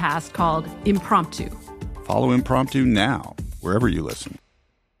podcast called Impromptu. Follow Impromptu now, wherever you listen.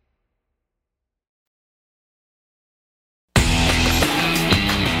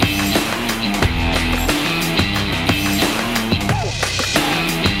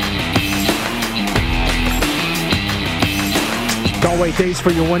 Don't wait days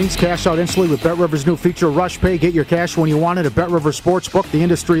for your winnings. Cash out instantly with BetRivers' new feature, Rush Pay. Get your cash when you want it at BetRivers Sportsbook, the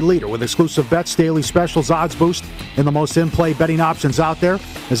industry leader with exclusive bets, daily specials, odds boost, and the most in-play betting options out there.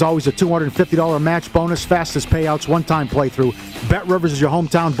 There's always a $250 match bonus, fastest payouts, one-time playthrough. BetRivers is your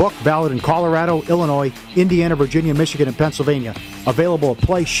hometown book, valid in Colorado, Illinois, Indiana, Virginia, Michigan, and Pennsylvania. Available at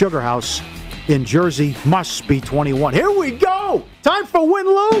Play Sugar House in Jersey. Must be 21. Here we go! Time for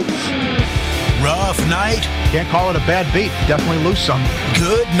win-lose! Rough night? Can't call it a bad beat. Definitely lose some.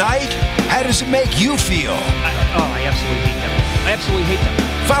 Good night? How does it make you feel? I absolutely hate them. I absolutely hate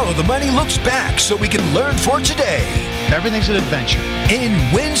them. Follow the Money Looks Back so we can learn for today. Everything's an adventure.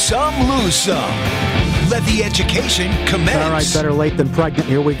 In Win Some, Lose Some. Let the education commence. All right, better late than pregnant.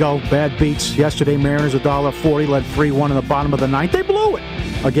 Here we go. Bad beats. Yesterday, Mariners $1.40 led 3-1 in the bottom of the ninth. They blew it.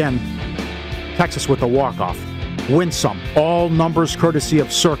 Again, Texas with a walk-off. Win some. All numbers courtesy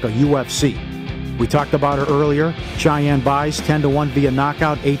of Circa UFC. We talked about her earlier. Cheyenne buys 10-1 via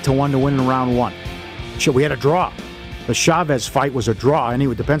knockout, 8-1 to win in round one. We had a draw. The Chavez fight was a draw.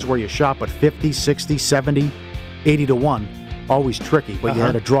 Anyway, it depends where you shop, but 50, 60, 70, 80-1. Always tricky, but you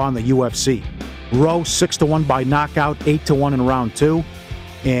had a draw in the UFC. Rowe 6-1 by knockout, 8-1 in round two.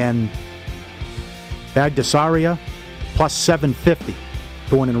 And Bagdasaria plus 750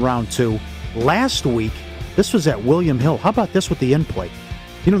 to win in round two. Last week, this was at William Hill. How about this with the in-play?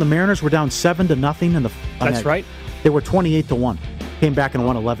 You know, the Mariners were down 7-0 in the. That's right. They were 28-1. Came back and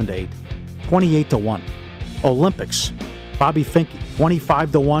won 11-8. 28-1. Olympics. Bobby Finke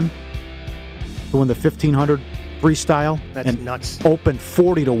 25-1 to win the 1500 freestyle. That's and nuts. Opened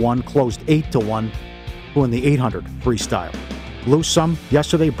 40-1, closed 8-1 to win the 800 freestyle. Lose some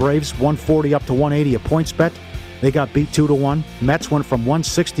yesterday. Braves 140 up to 180 at PointsBet. They got beat 2-1. Mets went from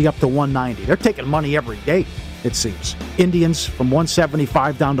 160 up to 190. They're taking money every day, it seems. Indians from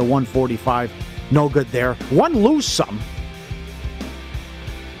 175 down to 145. No good there. One lose some.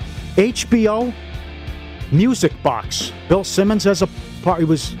 HBO Music Box. Bill Simmons has a part. He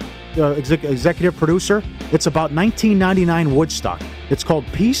was executive producer. It's about 1999 Woodstock. It's called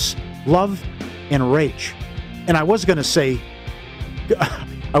Peace, Love, and Rage. And I was going to say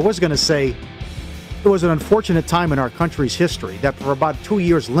it was an unfortunate time in our country's history that for about 2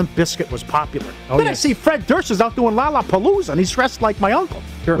 years Limp Bizkit was popular. Then I see Fred Durst is out doing Lollapalooza and he's dressed like my uncle.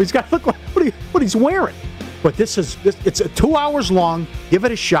 Sure. He's got look like what he's wearing. But it's 2 hours long. Give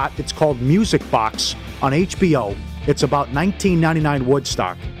it a shot. It's called Music Box on HBO. It's about 1999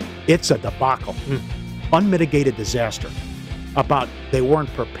 Woodstock. It's a debacle. Unmitigated disaster. About they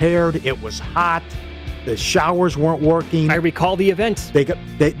weren't prepared. It was hot. The showers weren't working. I recall the event.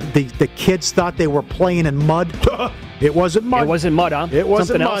 The kids thought they were playing in mud. It wasn't mud. It wasn't mud, huh? It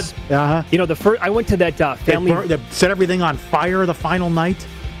wasn't Something mud. else. Uh-huh. You know, I went to that family. They set everything on fire the final night.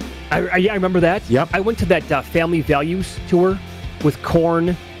 I remember that. Yep. I went to that Family Values tour with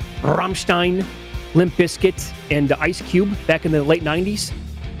Korn, Rammstein, Limp Bizkit, and Ice Cube back in the late 90s.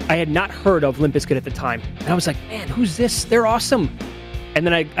 I had not heard of Limp Bizkit at the time. And I was like, man, who's this? They're awesome. And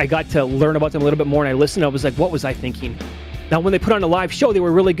then I got to learn about them a little bit more, and I listened. I was like, what was I thinking? Now, when they put on a live show, they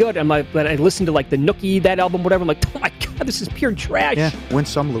were really good. And I listened to, like, the Nookie, that album, whatever. I'm like, oh, my God, this is pure trash. Yeah, win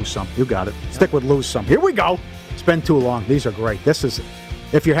some, lose some. You got it. Stick with lose some. Here we go. It's been too long. These are great. This is,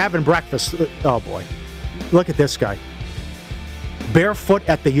 if you're having breakfast, oh, boy. Look at this guy. Barefoot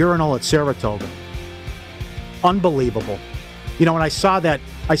at the urinal at Saratoga. Unbelievable. You know, when I saw that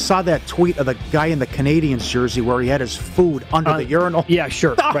tweet of the guy in the Canadiens jersey where he had his food under the urinal. Yeah,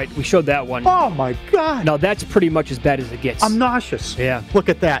 sure. Oh. Right. We showed that one. Oh, my God. Now, that's pretty much as bad as it gets. I'm nauseous. Yeah. Look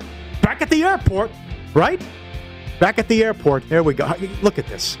at that. Back at the airport, right? Back at the airport. There we go. Look at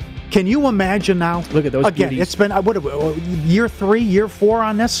this. Can you imagine now? Look at those Again, beauties. It's been, year 3, year 4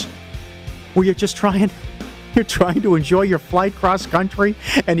 on this? Where you're just trying to enjoy your flight cross country,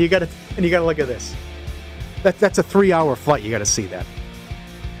 and you gotta look at this. That's a 3-hour flight. You got to see that.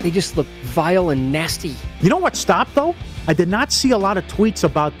 They just look vile and nasty. You know what stopped, though? I did not see a lot of tweets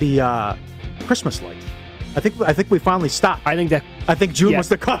about the Christmas lights. I think we finally stopped. I think June was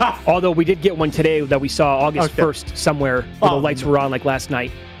the cutoff. Although we did get one today that we saw August 1st somewhere where the lights were on, like last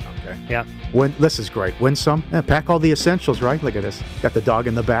night. Okay. Yeah. This is great. Win some. Yeah, pack all the essentials, right? Look at this. Got the dog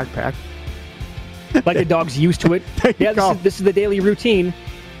in the backpack. Like the dog's used to it. Yeah, this is the daily routine.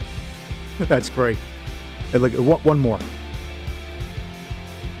 That's great. Hey, look, one more.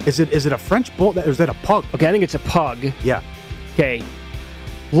 Is it a French bull? Or is that a pug? Okay, I think it's a pug. Yeah. Okay.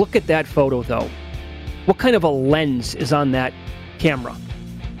 Look at that photo, though. What kind of a lens is on that camera?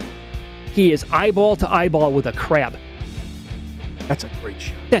 He is eyeball to eyeball with a crab. That's a great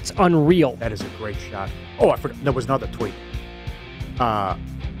shot. That's unreal. That is a great shot. Oh, I forgot. There was another tweet.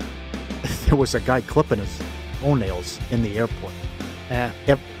 There was a guy clipping his toenails in the airport. Yeah.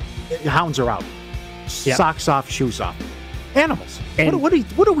 Hounds are out. Yeah. Socks off, shoes off. Animals. And what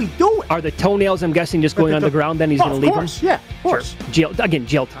are we doing? Are the toenails, I'm guessing, just going on the ground? Then he's going to leave them. Yeah, of course. Sure.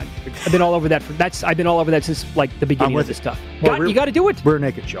 Jail time. I've been all over that. I've been all over that since like the beginning of this stuff. You got to do it. We're a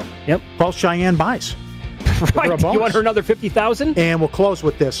naked show. Yep. Call Cheyenne buys. Right. You want her another 50,000? And we'll close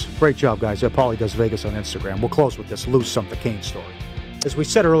with this. Great job, guys. Paulie does Vegas on Instagram. We'll close with this. Lose some, the Kane story. As we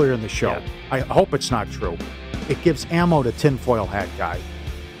said earlier in the show, I hope it's not true. It gives ammo to tinfoil hat guy.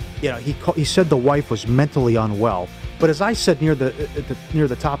 You know, he said the wife was mentally unwell. But as I said near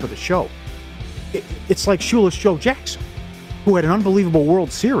the top of the show, it's like shoeless Joe Jackson, who had an unbelievable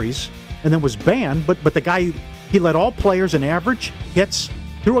World Series and then was banned. But the guy, he led all players in average hits,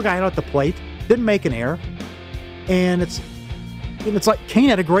 threw a guy out the plate, didn't make an error, and it's like Kane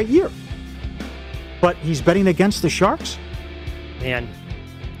had a great year. But he's betting against the Sharks. Man,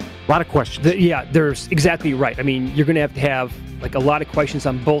 a lot of questions. There's exactly right. I mean, you're going to have like a lot of questions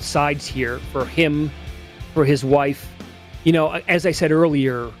on both sides here for him, for his wife. You know, as I said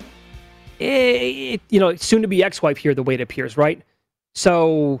earlier, soon to be ex-wife here, the way it appears, right?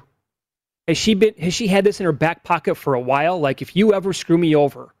 So has she had this in her back pocket for a while? Like, if you ever screw me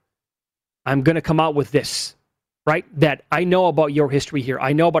over, I'm going to come out with this, right? That I know about your history here.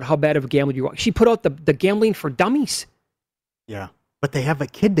 I know about how bad of a gambler you are. She put out the Gambling for Dummies. Yeah, but they have a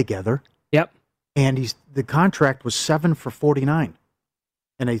kid together. Yep. And the contract was 7 for $49.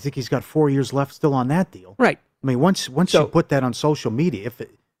 And I think he's got 4 years left still on that deal. Right. I mean, once you put that on social media,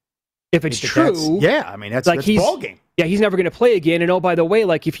 if it's true, that's ball game. Yeah, he's never going to play again. And oh, by the way,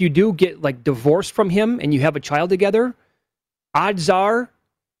 like if you do get like divorced from him and you have a child together, odds are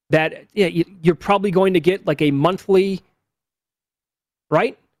that you're probably going to get like a monthly,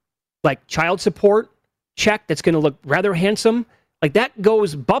 right? Like child support check that's going to look rather handsome. Like that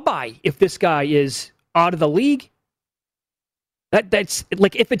goes bye-bye if this guy is out of the league. That's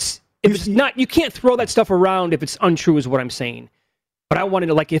like if it's not, you can't throw that stuff around if it's untrue is what I'm saying. But I wanted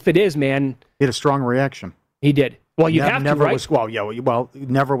to, like, if it is, man. He had a strong reaction. He did. Well, you have to, right?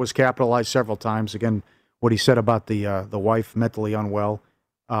 Never was capitalized several times. Again, what he said about the wife mentally unwell.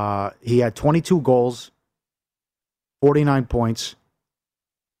 He had 22 goals, 49 points.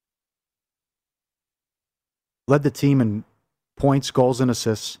 Led the team in points, goals, and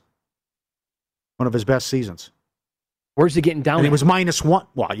assists. One of his best seasons. Where's he getting down? And it was -1.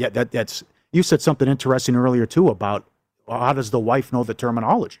 Well, yeah, that's. You said something interesting earlier too about how does the wife know the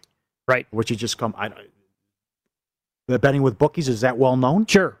terminology, right? Which he just the betting with bookies, is that well known?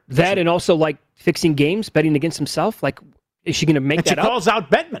 Sure, that and also like fixing games, betting against himself. Like, is she going to make and that up? She calls out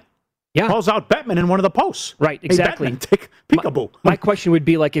Bettman. Yeah, calls out Bettman in one of the posts. Right, exactly. Hey, Bettman, take peekaboo. My question would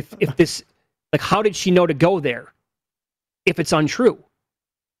be like, if this, like, how did she know to go there? If it's untrue,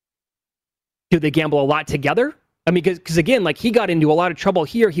 do they gamble a lot together? I mean, because again, like he got into a lot of trouble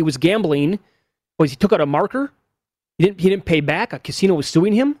here. He was gambling. He took out a marker. He didn't pay back. A casino was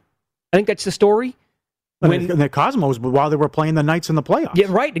suing him. I think that's the story. And the Cosmos, while they were playing the Knights in the playoffs. Yeah,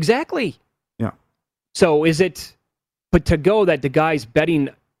 right. Exactly. Yeah. So is it? But to go that the guy's betting,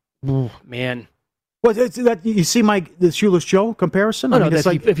 man. Well, it's that you see the Shoeless Joe comparison. I mean, it's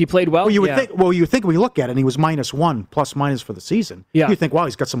like if he played well, you would think. Well, you would think when you look at it, and he was -1 plus/minus for the season. Yeah. You think, wow,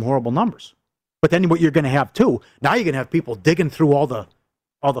 he's got some horrible numbers. But then what you're going to have too, now you're going to have people digging through all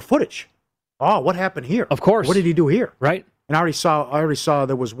the footage. Oh, what happened here? Of course. What did he do here? Right. And I already saw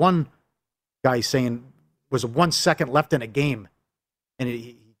there was one guy saying was 1 second left in a game, and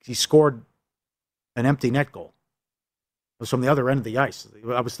he scored an empty net goal. It was from the other end of the ice.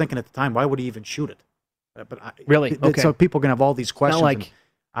 I was thinking at the time, why would he even shoot it? Really? Okay. So people are going to have all these questions. Not like,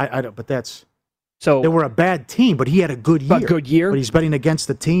 I don't. But that's so. They were a bad team, but he had a good year. A good year. But he's betting against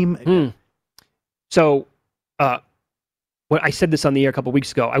the team. So, when I said this on the air a couple of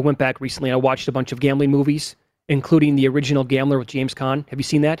weeks ago, I went back recently and I watched a bunch of gambling movies, including The Original Gambler with James Caan. Have you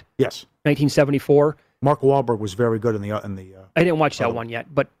seen that? Yes. 1974. Mark Wahlberg was very good in the. I didn't watch that one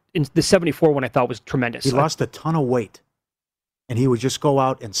yet, but in the 74 one I thought was tremendous. He lost a ton of weight, and he would just go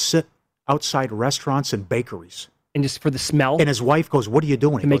out and sit outside restaurants and bakeries. And just for the smell? And his wife goes, "What are you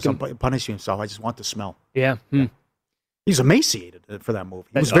doing?" He goes, him "I'm punishing himself. I just want the smell." Yeah. He's emaciated for that movie.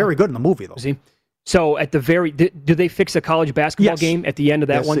 He was very good in the movie, though. Was he? So at the do they fix a college basketball game at the end of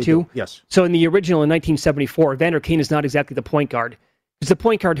that one too? Yes. So in the original in 1974, Evander Kane is not exactly the point guard. He's the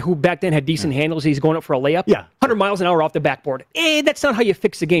point guard who back then had decent handles. He's going up for a layup. Yeah. 100 miles an hour off the backboard. That's not how you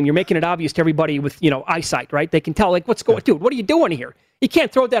fix the game. You're making it obvious to everybody with, eyesight, right? They can tell, like, what's going on? Dude, what are you doing here? You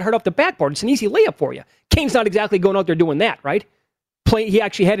can't throw it that hard off the backboard. It's an easy layup for you. Kane's not exactly going out there doing that, right? He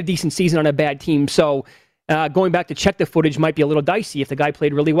actually had a decent season on a bad team. So going back to check the footage might be a little dicey if the guy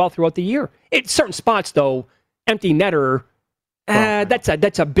played really well throughout the year. At certain spots, though, empty netter,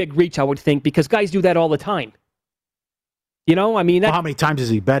 that's a big reach, I would think, because guys do that all the time. I mean, how many times is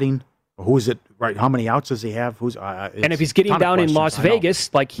he betting? Who is it? Right? How many outs does he have? And if he's getting down in Las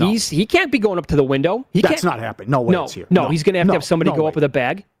Vegas, like he can't be going up to the window. That's not happening. No way. It's here. No, he's going to have somebody go up with a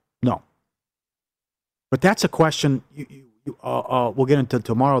bag. No. But that's a question. We'll get into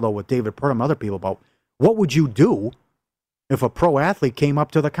tomorrow though with David Purdom and other people about what would you do if a pro athlete came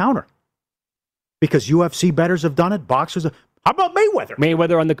up to the counter? Because UFC bettors have done it. Boxers. How about Mayweather?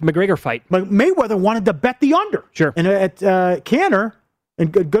 Mayweather on the McGregor fight. Mayweather wanted to bet the under. Sure. And at Canner,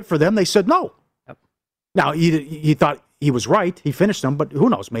 and good for them, they said no. Yep. Now, he thought he was right. He finished them, but who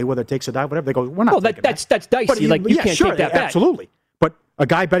knows? Mayweather takes a dive, whatever. They go, we're not taking that's dicey. But you can't take that back. Absolutely. But a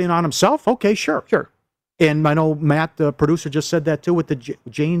guy betting on himself, okay, sure. Sure. And I know Matt, the producer, just said that too with the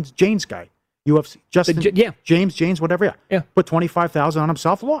James guy. UFC. James, whatever, yeah. Put $25,000 on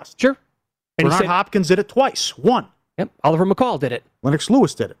himself, lost. Sure. And Bernard Hopkins did it twice, won. Yep. Oliver McCall did it. Lennox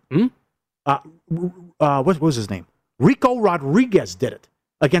Lewis did it. Mm-hmm. What was his name? Rico Rodriguez did it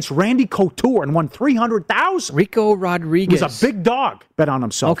against Randy Couture and won $300,000. Rico Rodriguez. He was a big dog. Bet on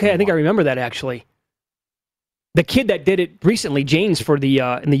himself. Okay, I think I remember that actually. The kid that did it recently, James, for the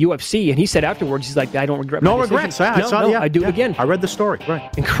in the UFC, and he said afterwards, he's like, I don't regret my decision. Regrets. I do it again. I read the story. Right.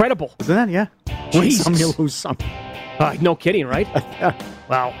 Incredible. Isn't that? Yeah. Win some, you lose some. No kidding, right?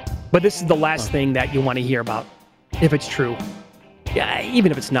 Wow. But this is the last thing that you want to hear about, if it's true. Yeah,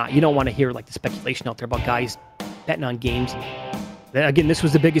 even if it's not, you don't want to hear like the speculation out there about guys betting on games. Again, this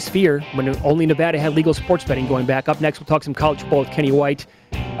was the biggest fear when only Nevada had legal sports betting going back. Up next, we'll talk some college football with Kenny White.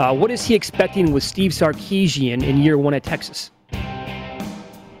 What is he expecting with Steve Sarkisian in year one at Texas?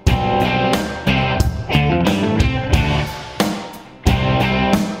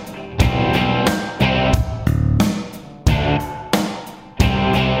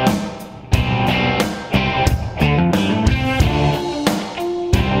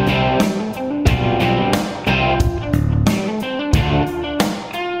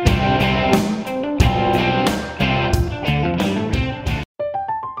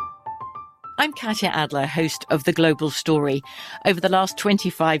 I'm Katya Adler, host of The Global Story. Over the last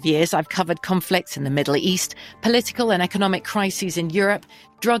 25 years, I've covered conflicts in the Middle East, political and economic crises in Europe,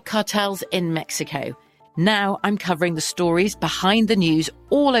 drug cartels in Mexico. Now I'm covering the stories behind the news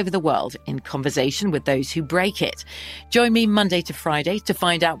all over the world in conversation with those who break it. Join me Monday to Friday to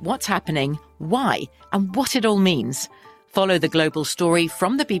find out what's happening, why, and what it all means. Follow The Global Story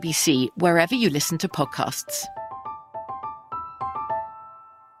from the BBC wherever you listen to podcasts.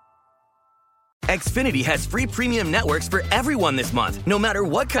 Xfinity has free premium networks for everyone this month, no matter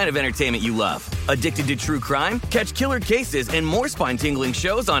what kind of entertainment you love. Addicted to true crime? Catch killer cases and more spine-tingling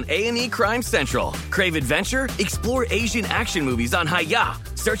shows on A&E Crime Central. Crave adventure? Explore Asian action movies on Hi-YAH.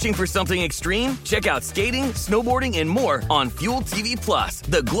 Searching for something extreme? Check out skating, snowboarding, and more on Fuel TV Plus,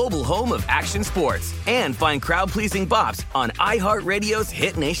 the global home of action sports. And find crowd-pleasing bops on iHeartRadio's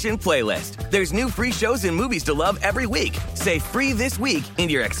Hit Nation playlist. There's new free shows and movies to love every week. Say free this week in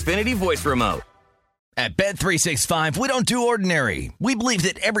your Xfinity voice remote. At Bet365, we don't do ordinary. We believe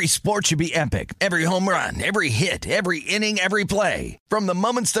that every sport should be epic. Every home run, every hit, every inning, every play. From the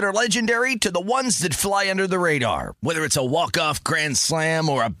moments that are legendary to the ones that fly under the radar. Whether it's a walk-off grand slam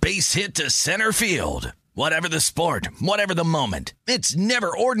or a base hit to center field. Whatever the sport, whatever the moment. It's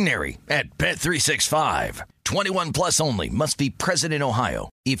never ordinary at Bet365. 21 plus only. Must be present in Ohio.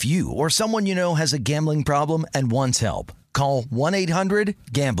 If you or someone you know has a gambling problem and wants help, call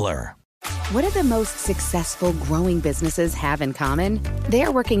 1-800-GAMBLER. What do the most successful growing businesses have in common?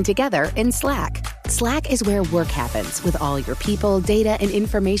 They're working together in Slack. Slack is where work happens with all your people, data, and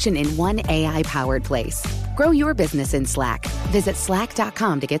information in one AI-powered place. Grow your business in Slack. Visit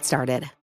slack.com to get started.